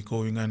kept me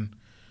going.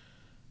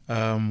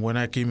 And when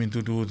I came in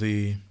to do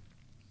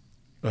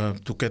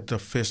to get the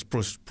first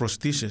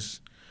prosthesis,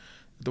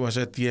 it was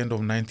at the end of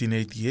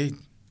 1988.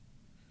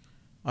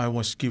 I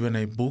was given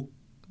a book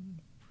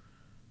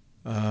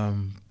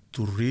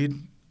to read,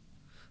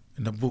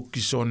 and the book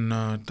is on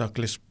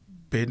Douglas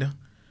Bader,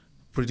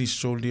 British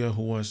soldier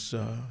who was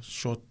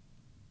shot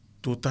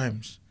 2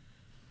 times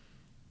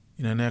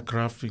in an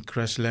aircraft. He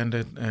crash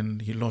landed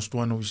and he lost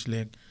one of his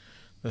leg.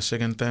 The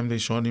second time they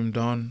shot him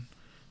down,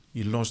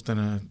 he lost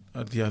the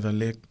other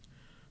leg,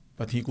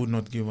 but he could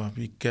not give up.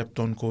 He kept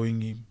on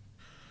going.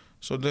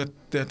 So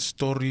that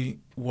story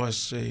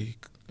was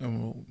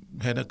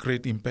had a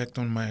great impact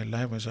on my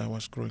life as I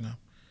was growing up.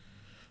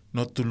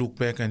 Not to look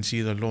back and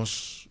see the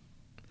loss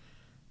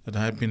that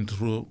I've been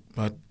through,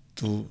 but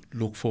to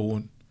look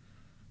forward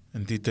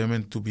and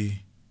determined to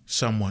be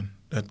someone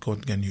that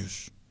God can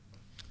use.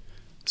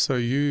 So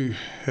you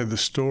had the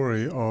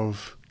story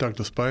of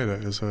Douglas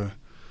Bader as an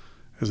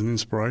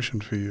inspiration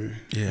for you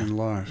in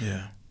life.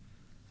 Yeah.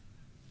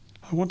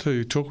 I want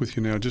to talk with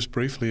you now just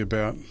briefly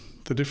about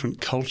the different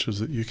cultures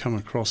that you come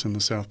across in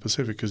the South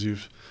Pacific, because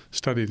you've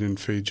studied in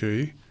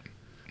Fiji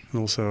and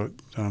also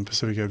at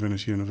Pacific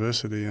Adventist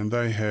University, and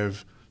they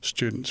have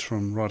students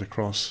from right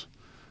across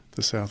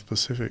the South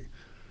Pacific.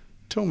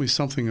 Tell me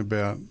something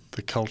about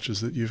the cultures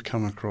that you've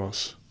come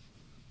across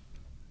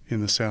in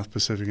the South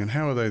Pacific, and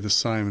how are they the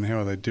same and how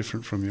are they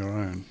different from your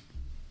own?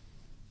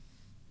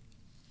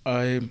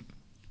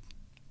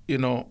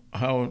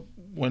 How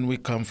when we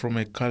come from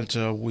a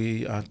culture,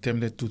 we are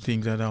tempted to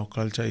think that our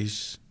culture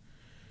is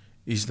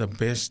the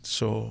best,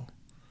 so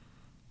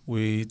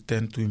we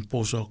tend to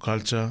impose our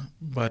culture.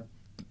 But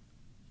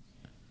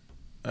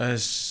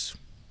as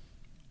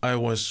I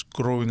was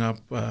growing up,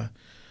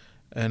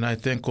 and I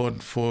thank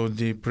God for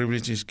the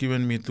privilege He's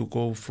given me to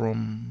go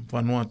from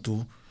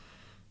Vanuatu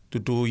to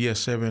do year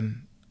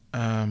 7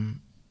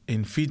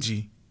 in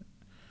Fiji.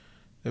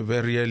 At a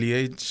very early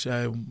age,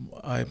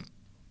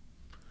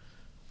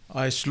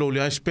 I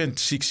spent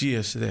 6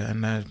 years there,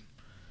 and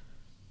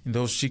in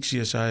those 6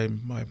 years, I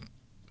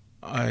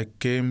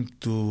came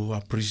to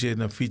appreciate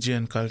the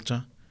Fijian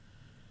culture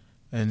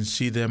and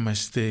see them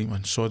as they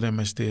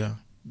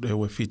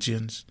were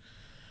Fijians.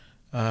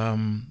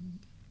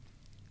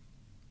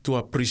 To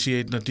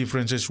appreciate the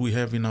differences we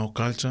have in our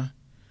culture.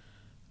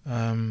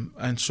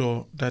 And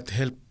so that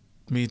helped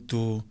me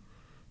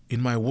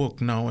in my work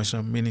now as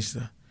a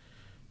minister,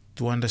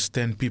 to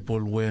understand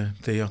people where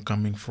they are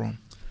coming from.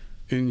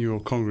 In your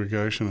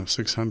congregation of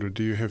 600,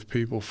 do you have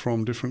people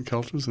from different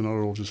cultures? They're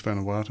not all just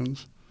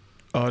Vanuatuans?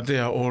 They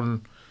are all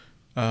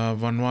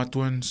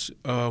Vanuatuans.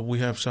 We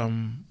have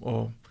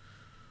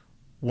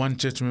one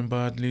church member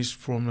at least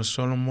from the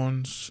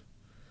Solomons,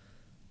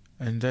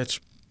 and that's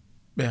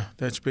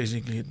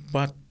basically it.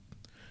 But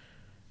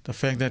the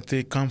fact that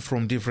they come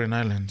from different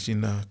islands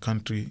in the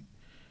country,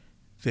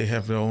 they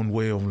have their own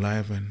way of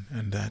life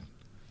and that.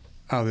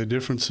 Are there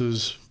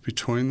differences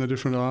between the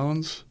different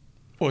islands?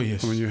 Oh,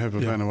 yes. I mean, you have a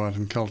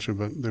Vanuatuan culture,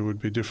 but there would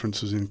be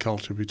differences in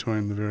culture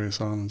between the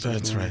various islands.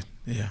 That's right,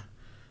 yeah.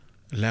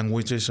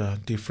 Languages are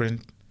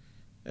different,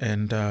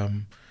 and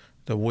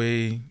the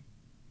way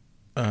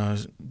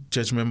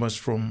church members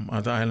from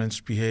other islands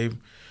behave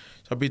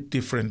is a bit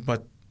different,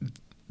 but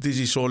this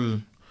is all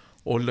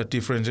the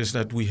differences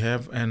that we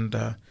have, and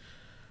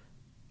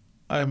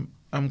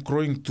I'm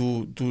growing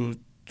to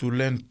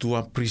learn to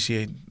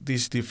appreciate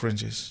these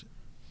differences.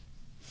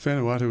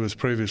 Vanuatu was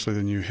previously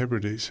the New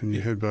Hebrides, and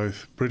you had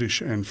both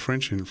British and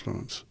French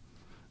influence.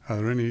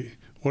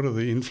 What are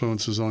the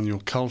influences on your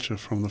culture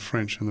from the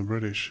French and the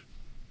British?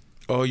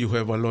 Oh, you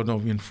have a lot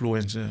of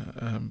influence.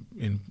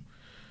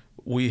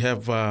 We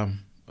have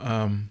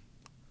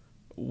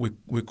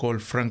we call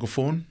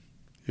francophone,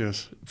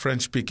 yes,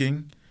 French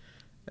speaking,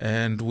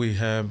 and we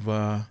have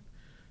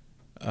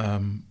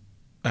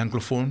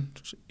anglophone,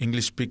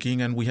 English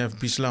speaking, and we have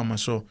Bislama.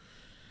 So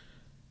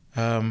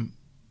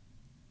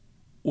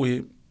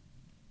we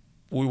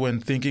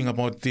weren't thinking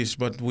about this,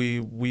 but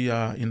we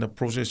are in the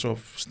process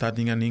of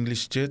starting an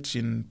English church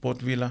in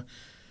Port Vila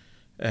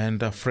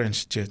and a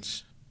French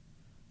church.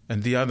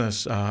 And the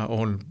others are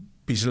all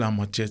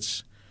Bislama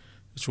church.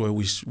 That's where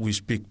we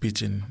speak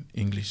Pidgin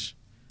English.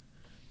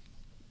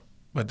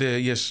 But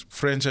yes,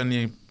 French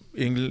and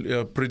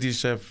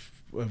British have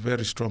a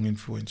very strong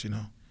influence in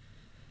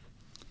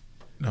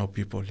our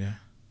people, yeah.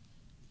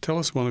 Tell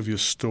us one of your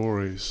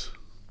stories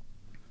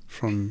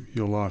from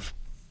your life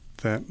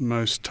that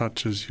most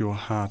touches your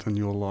heart and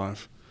your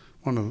life.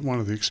 One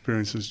of the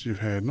experiences you've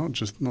had, not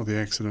the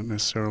accident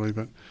necessarily,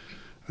 but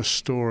a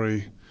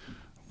story,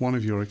 one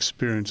of your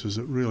experiences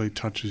that really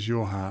touches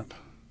your heart.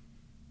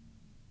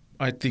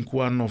 I think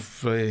one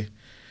of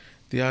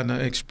the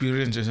other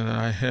experiences that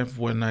I have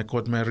when I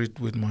got married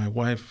with my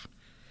wife,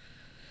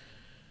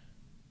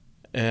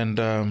 and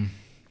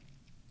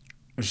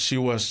she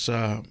was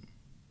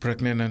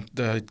pregnant,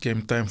 and it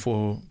came time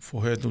for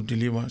her to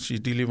deliver. She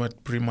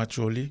delivered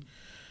prematurely,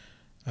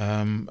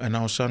 and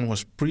our son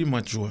was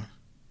premature.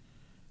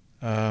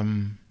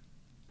 And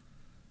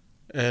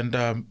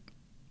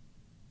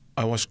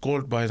I was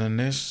called by the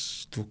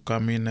nurse to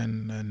come in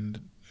and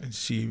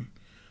see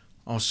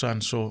our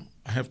son, so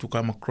I have to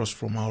come across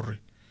from Maori.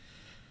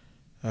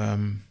 I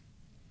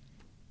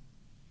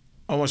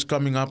was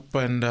coming up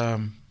and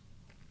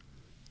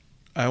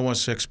I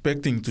was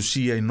expecting to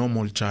see a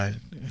normal child.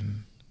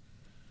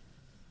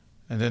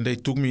 And then they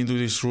took me into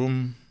this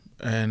room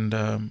and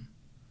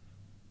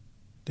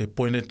they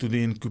pointed to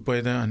the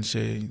incubator and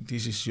say,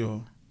 this is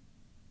your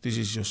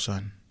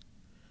son.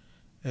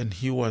 And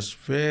he was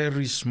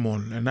very small.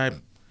 And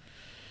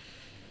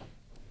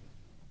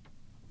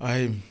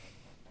I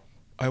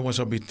was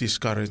a bit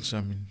discouraged.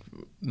 I mean,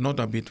 not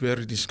a bit,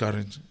 very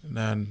discouraged.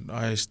 And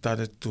I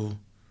started to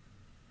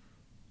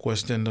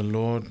question the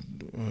Lord,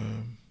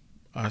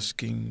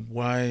 asking,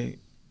 why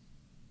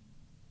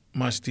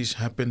must this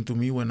happen to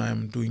me when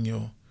I'm doing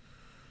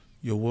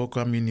your work,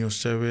 I'm in your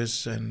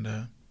service?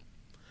 And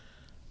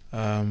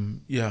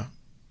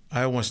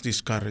I was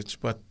discouraged.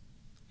 But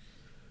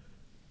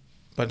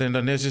then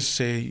the nurses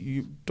say,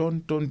 you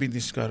don't be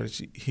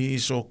discouraged. He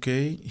is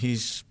okay.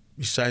 His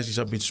size is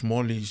a bit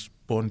small. He's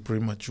born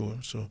premature,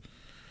 so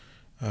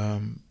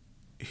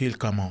he'll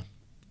come out.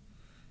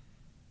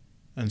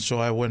 And so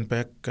I went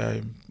back.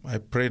 I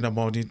prayed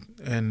about it,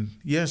 and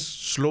yes,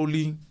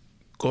 slowly,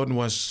 God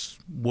was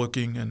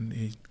working, and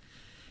He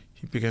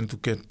began to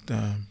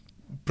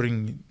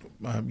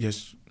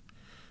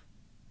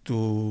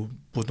to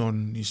put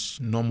on his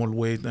normal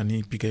weight, and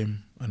he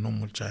became a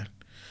normal child.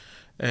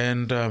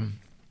 And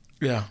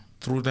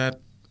through that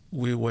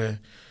we were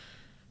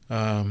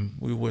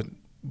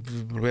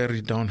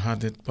very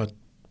downhearted, but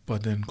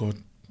then God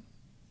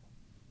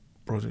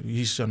brought it.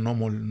 He's a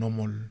normal,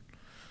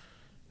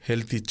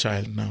 healthy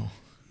child now.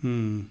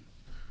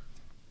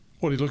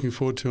 What are you looking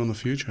forward to in the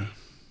future?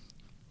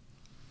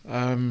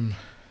 I'm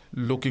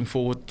looking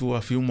forward to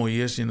a few more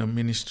years in the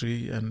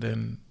ministry, and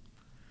then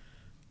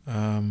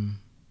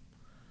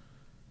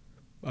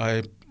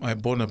I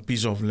bought a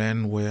piece of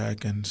land where I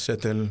can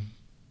settle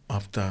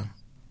after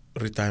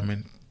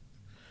retirement.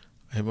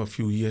 I have a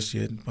few years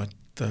yet, but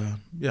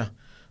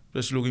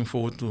just looking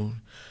forward to,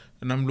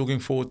 and I'm looking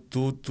forward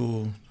to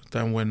the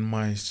time when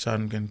my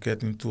son can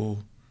get into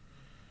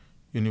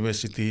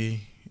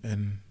university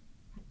and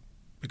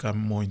become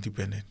more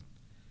independent.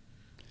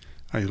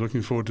 Are you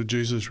looking forward to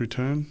Jesus'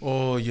 return?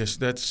 Oh, yes,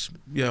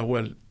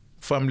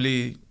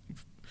 family,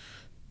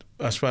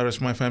 as far as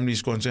my family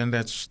is concerned,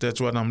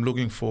 that's what I'm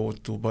looking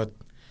forward to. But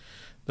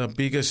the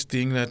biggest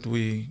thing that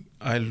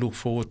I look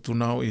forward to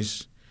now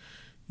is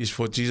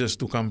for Jesus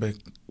to come back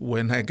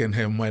when I can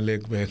have my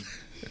leg back.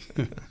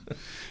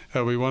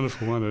 That'll be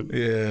wonderful, won't it?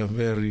 Yeah,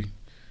 very.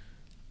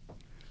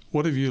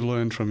 What have you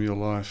learned from your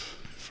life,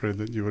 Fred,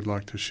 that you would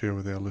like to share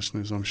with our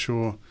listeners? I'm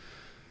sure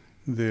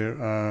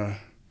there are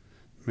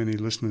many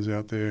listeners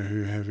out there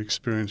who have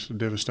experienced a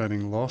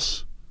devastating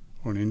loss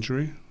or an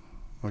injury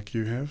like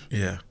you have.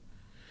 Yeah.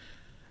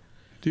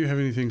 Do you have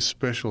anything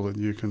special that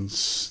you can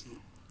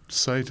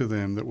say to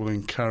them that will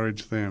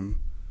encourage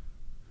them?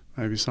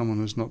 Maybe someone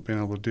who's not been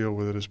able to deal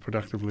with it as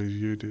productively as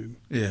you did.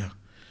 Yeah.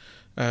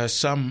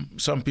 Some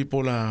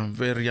people are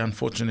very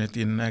unfortunate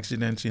in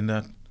accidents in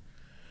that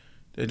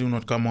they do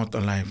not come out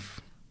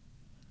alive.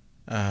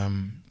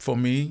 For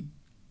me,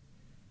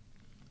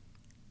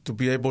 to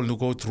be able to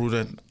go through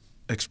that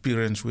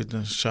experience with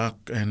the shock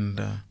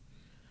and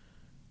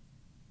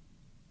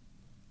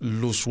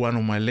lose one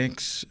of my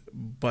legs,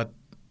 but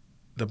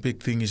the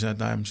big thing is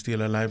that I'm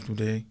still alive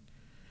today.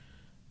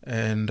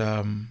 And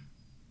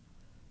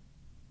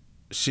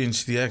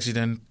since the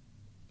accident,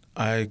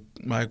 I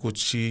could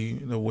see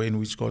the way in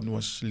which God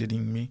was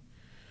leading me.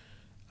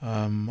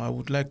 I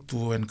would like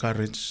to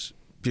encourage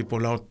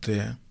people out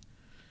there,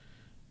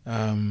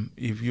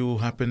 if you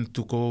happen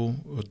to go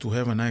to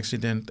have an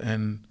accident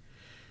and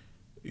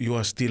you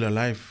are still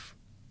alive,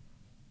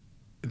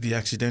 the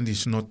accident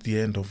is not the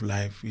end of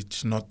life.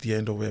 It's not the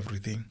end of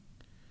everything.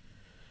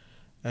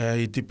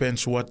 It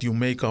depends what you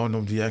make out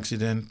of the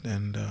accident,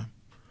 and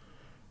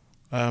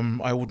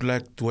I would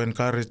like to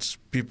encourage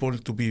people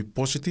to be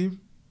positive,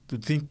 to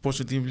think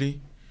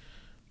positively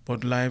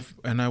about life,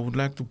 and I would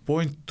like to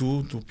point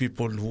to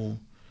people who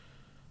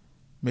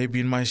may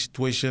be in my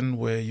situation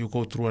where you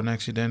go through an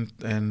accident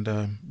and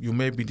you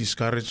may be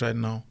discouraged right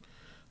now.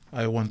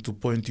 I want to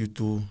point you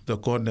to the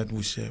God that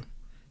we serve.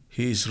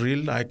 He is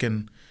real. I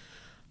can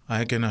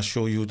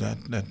assure you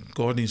that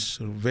God is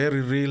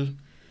very real,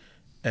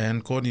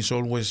 and God is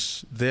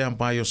always there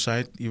by your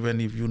side,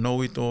 even if you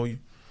know it or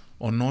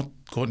not.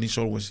 God is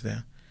always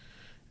there,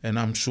 and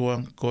I'm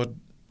sure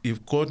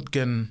if God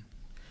can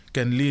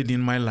lead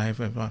in my life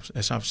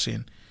as I've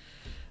seen,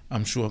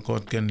 I'm sure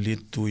God can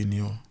lead too in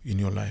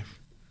your life.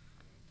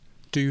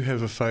 Do you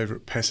have a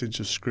favorite passage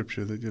of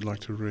scripture that you'd like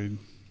to read?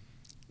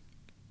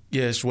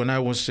 Yes, when I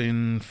was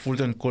in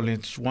Fulton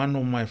College, one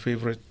of my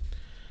favorite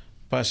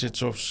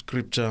passages of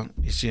scripture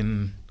is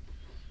in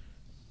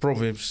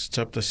Proverbs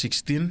chapter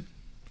 16,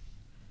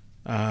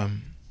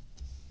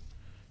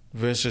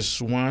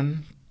 verses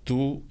 1,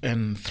 2,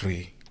 and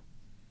 3.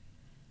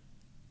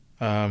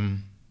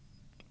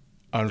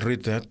 I'll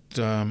read that.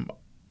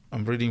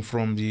 I'm reading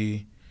from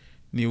the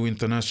New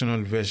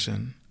International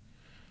Version,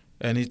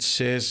 and it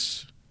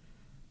says,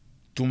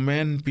 "To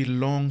man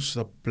belongs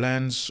the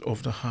plans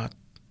of the heart,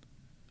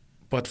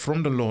 but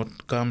from the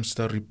Lord comes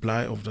the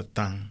reply of the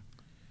tongue.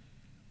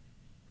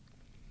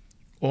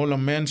 All a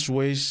man's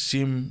ways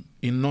seem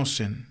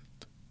innocent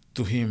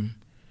to him,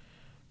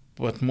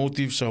 but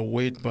motives are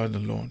weighed by the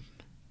Lord.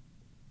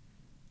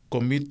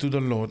 Commit to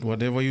the Lord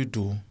whatever you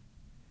do,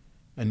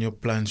 and your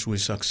plans will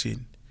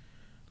succeed."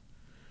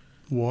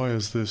 Why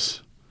is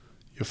this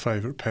your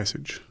favourite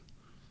passage?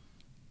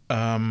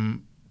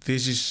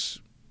 This is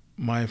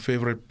my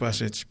favorite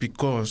passage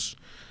because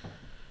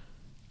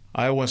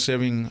I was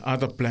having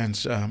other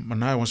plans.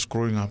 When I was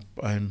growing up,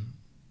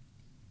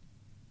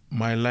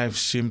 my life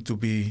seemed to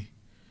be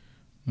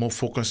more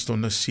focused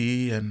on the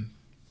sea, and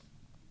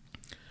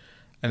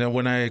then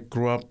when I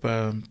grew up,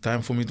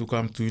 time for me to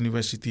come to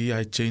university,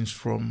 I changed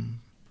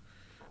from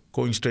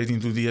going straight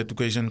into the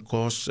education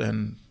course,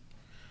 and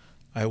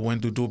I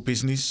went to do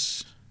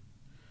business.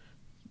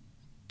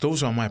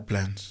 Those are my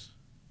plans.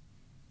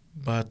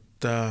 But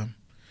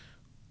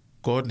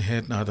God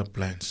had other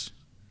plans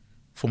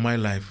for my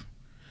life.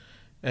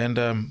 And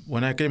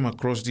when I came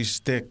across this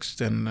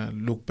text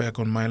and looked back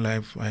on my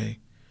life,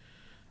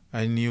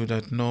 I knew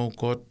that no,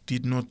 God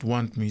did not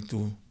want me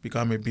to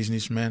become a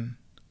businessman.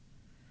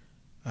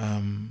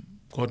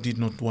 God did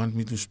not want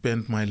me to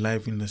spend my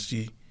life in the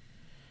sea.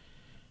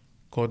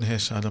 God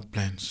has other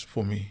plans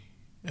for me.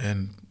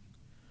 And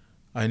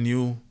I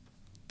knew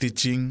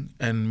teaching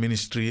and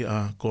ministry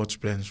are God's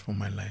plans for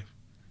my life.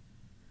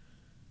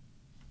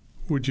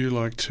 Would you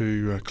like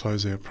to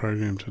close our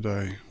program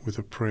today with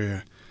a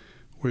prayer?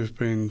 We've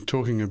been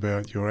talking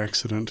about your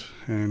accident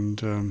and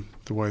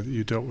the way that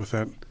you dealt with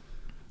that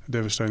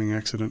devastating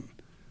accident.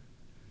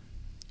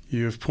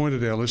 You have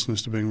pointed our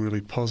listeners to being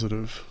really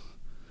positive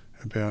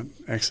about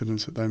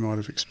accidents that they might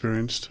have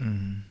experienced.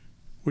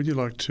 Would you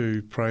like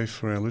to pray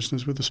for our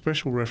listeners with a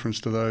special reference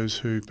to those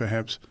who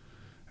perhaps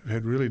have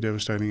had really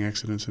devastating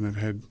accidents and have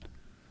had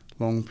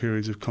long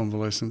periods of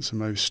convalescence and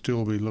may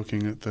still be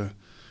looking at the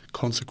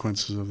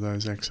consequences of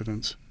those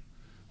accidents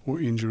or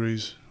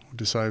injuries or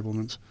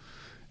disablements,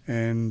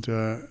 and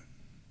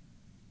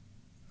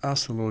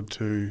ask the Lord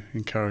to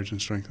encourage and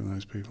strengthen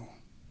those people?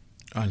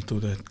 I'll do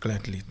that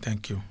gladly.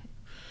 Thank you.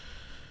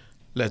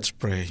 Let's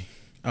pray.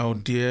 Our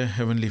dear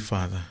Heavenly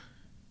Father,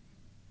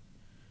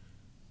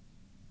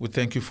 we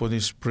thank you for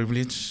this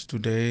privilege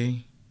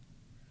today,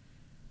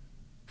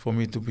 for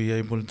me to be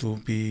able to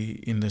be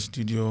in the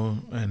studio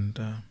and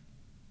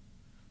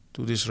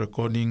do this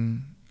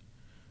recording.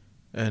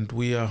 And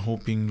we are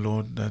hoping,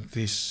 Lord, that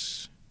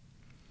this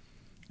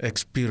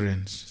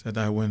experience that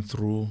I went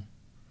through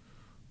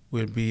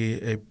will be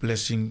a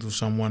blessing to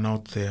someone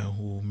out there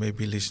who may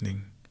be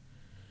listening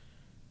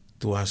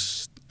to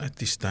us at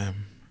this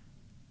time.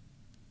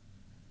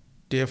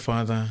 Dear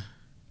Father,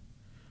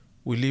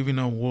 we live in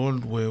a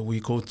world where we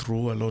go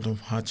through a lot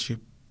of hardship,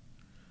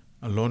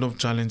 a lot of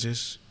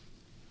challenges.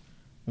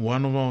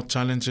 One of our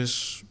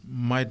challenges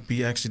might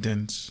be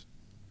accidents.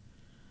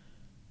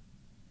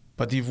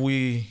 But if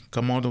we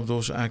come out of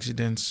those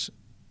accidents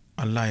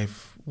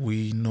alive,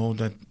 we know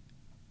that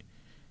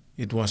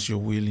it was your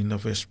will in the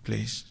first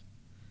place.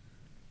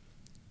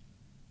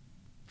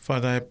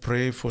 Father, I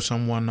pray for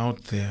someone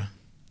out there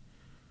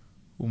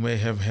who may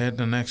have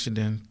had an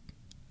accident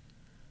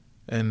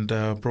and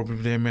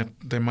probably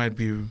they might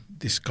be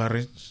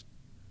discouraged.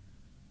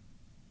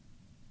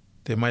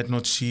 They might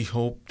not see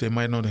hope. They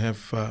might not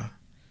have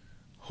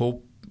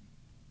hope.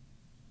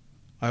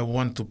 I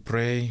want to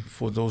pray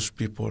for those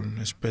people,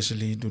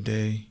 especially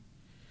today,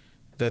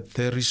 that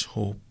there is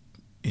hope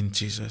in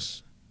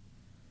Jesus.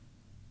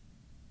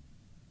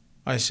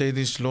 I say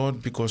this,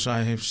 Lord, because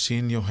I have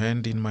seen your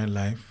hand in my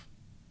life.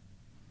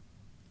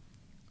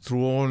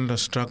 Through all the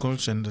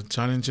struggles and the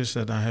challenges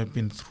that I have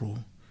been through,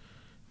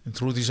 and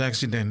through this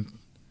accident,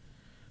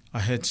 I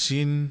had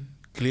seen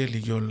clearly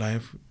your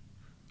life,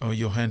 or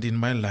your hand in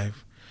my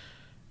life,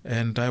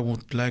 and I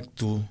would like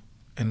to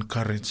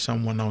encourage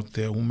someone out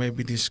there who may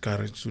be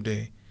discouraged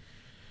today.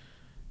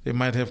 They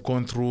might have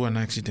gone through an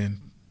accident.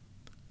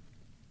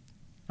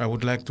 I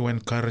would like to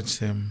encourage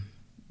them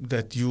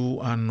that you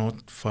are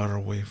not far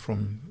away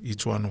from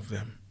each one of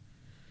them,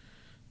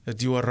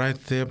 that you are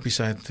right there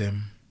beside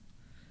them,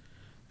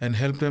 and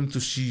help them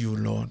to see you,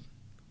 Lord,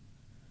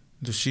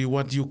 to see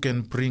what you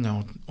can bring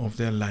out of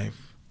their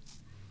life.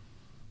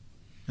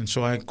 And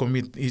so I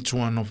commit each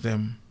one of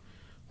them,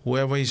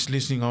 whoever is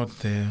listening out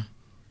there,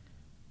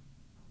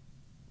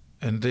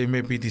 and they may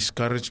be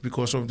discouraged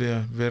because of their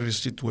various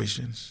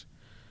situations.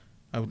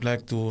 I would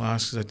like to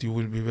ask that you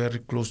will be very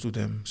close to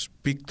them,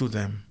 speak to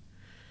them,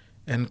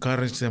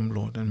 encourage them,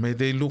 Lord, and may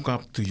they look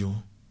up to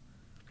you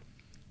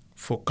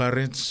for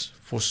courage,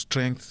 for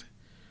strength,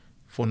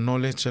 for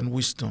knowledge and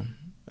wisdom,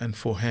 and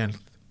for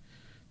health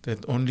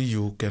that only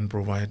you can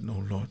provide,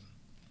 oh Lord.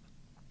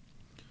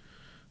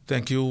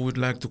 Thank you. We'd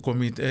like to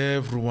commit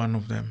every one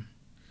of them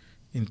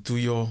into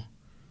your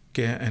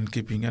care and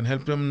keeping, and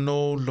help them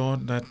know,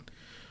 Lord, that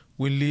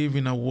we live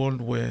in a world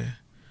where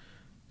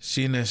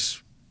sin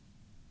has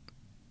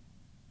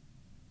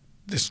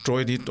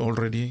destroyed it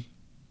already.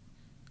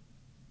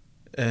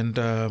 And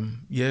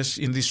yes,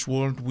 in this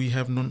world we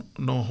have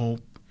no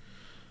hope.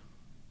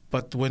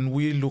 But when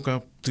we look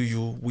up to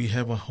you, we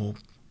have a hope.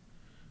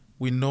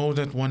 We know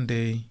that one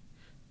day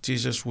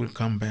Jesus will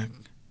come back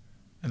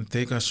and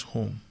take us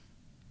home.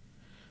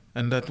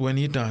 And that when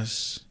he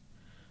does,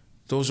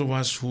 those of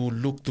us who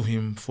look to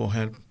him for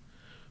help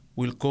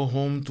will go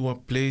home to a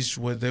place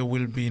where there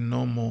will be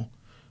no more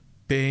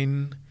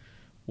pain,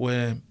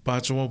 where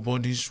parts of our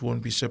bodies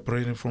won't be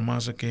separated from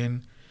us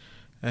again.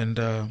 And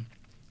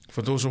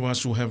for those of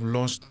us who have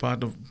lost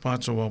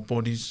parts of our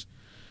bodies,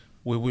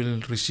 we will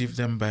receive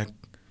them back,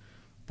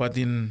 but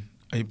in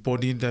a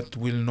body that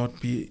will not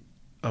be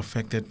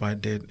affected by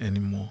death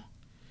anymore.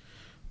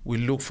 We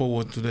look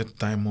forward to that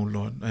time, O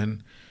Lord.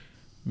 And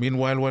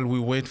meanwhile, while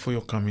we wait for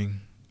your coming,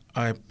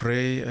 I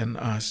pray and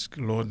ask,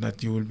 Lord,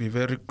 that you will be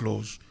very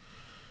close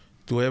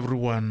to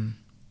everyone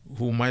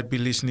who might be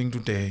listening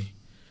today.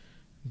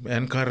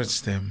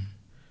 Encourage them.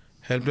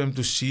 Help them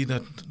to see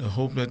that the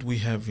hope that we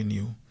have in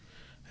you,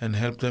 and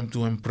help them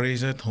to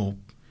embrace that hope,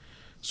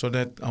 so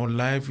that our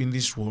life in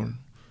this world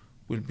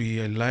will be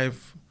a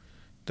life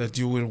that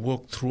you will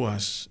walk through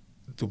us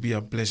to be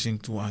a blessing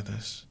to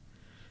others.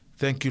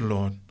 Thank you,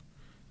 Lord.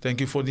 Thank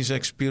you for this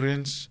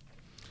experience.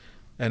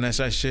 And as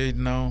I say it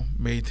now,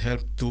 may it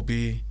help to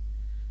be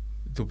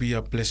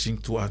a blessing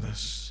to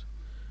others.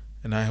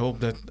 And I hope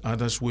that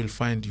others will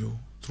find you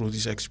through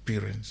this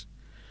experience.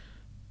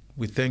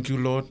 We thank you,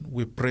 Lord.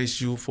 We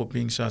praise you for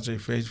being such a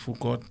faithful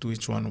God to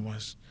each one of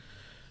us.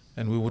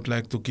 And we would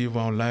like to give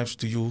our lives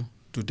to you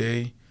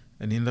today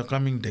and in the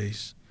coming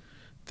days.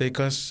 Take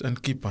us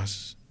and keep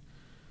us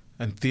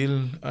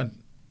until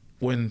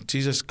when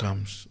Jesus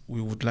comes.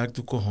 We would like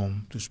to go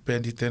home to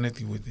spend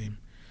eternity with him.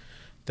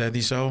 That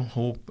is our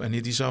hope, and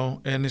it is our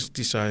earnest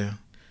desire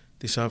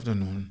this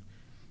afternoon,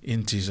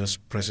 in Jesus'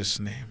 precious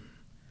name.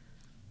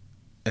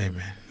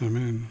 Amen.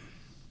 Amen.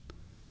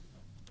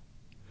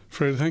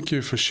 Fred, thank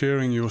you for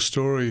sharing your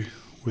story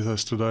with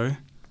us today.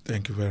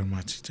 Thank you very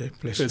much. It's a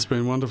pleasure. It's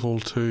been wonderful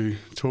to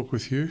talk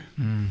with you,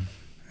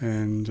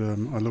 and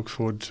I look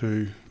forward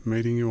to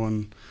meeting you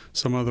on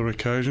some other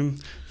occasion.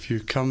 If you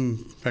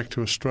come back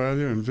to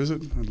Australia and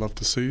visit, I'd love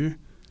to see you.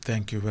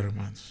 Thank you very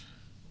much.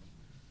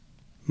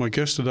 My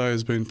guest today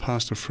has been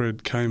Pastor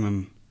Fred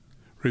Kamen.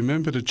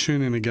 Remember to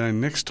tune in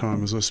again next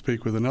time as I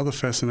speak with another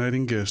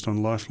fascinating guest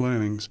on Life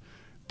Learnings.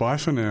 Bye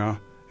for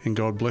now, and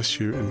God bless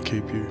you and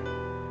keep you.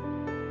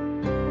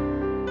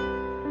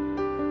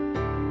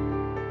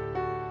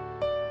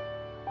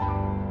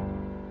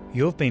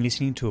 You've been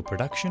listening to a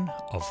production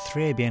of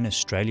 3ABN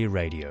Australia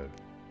Radio.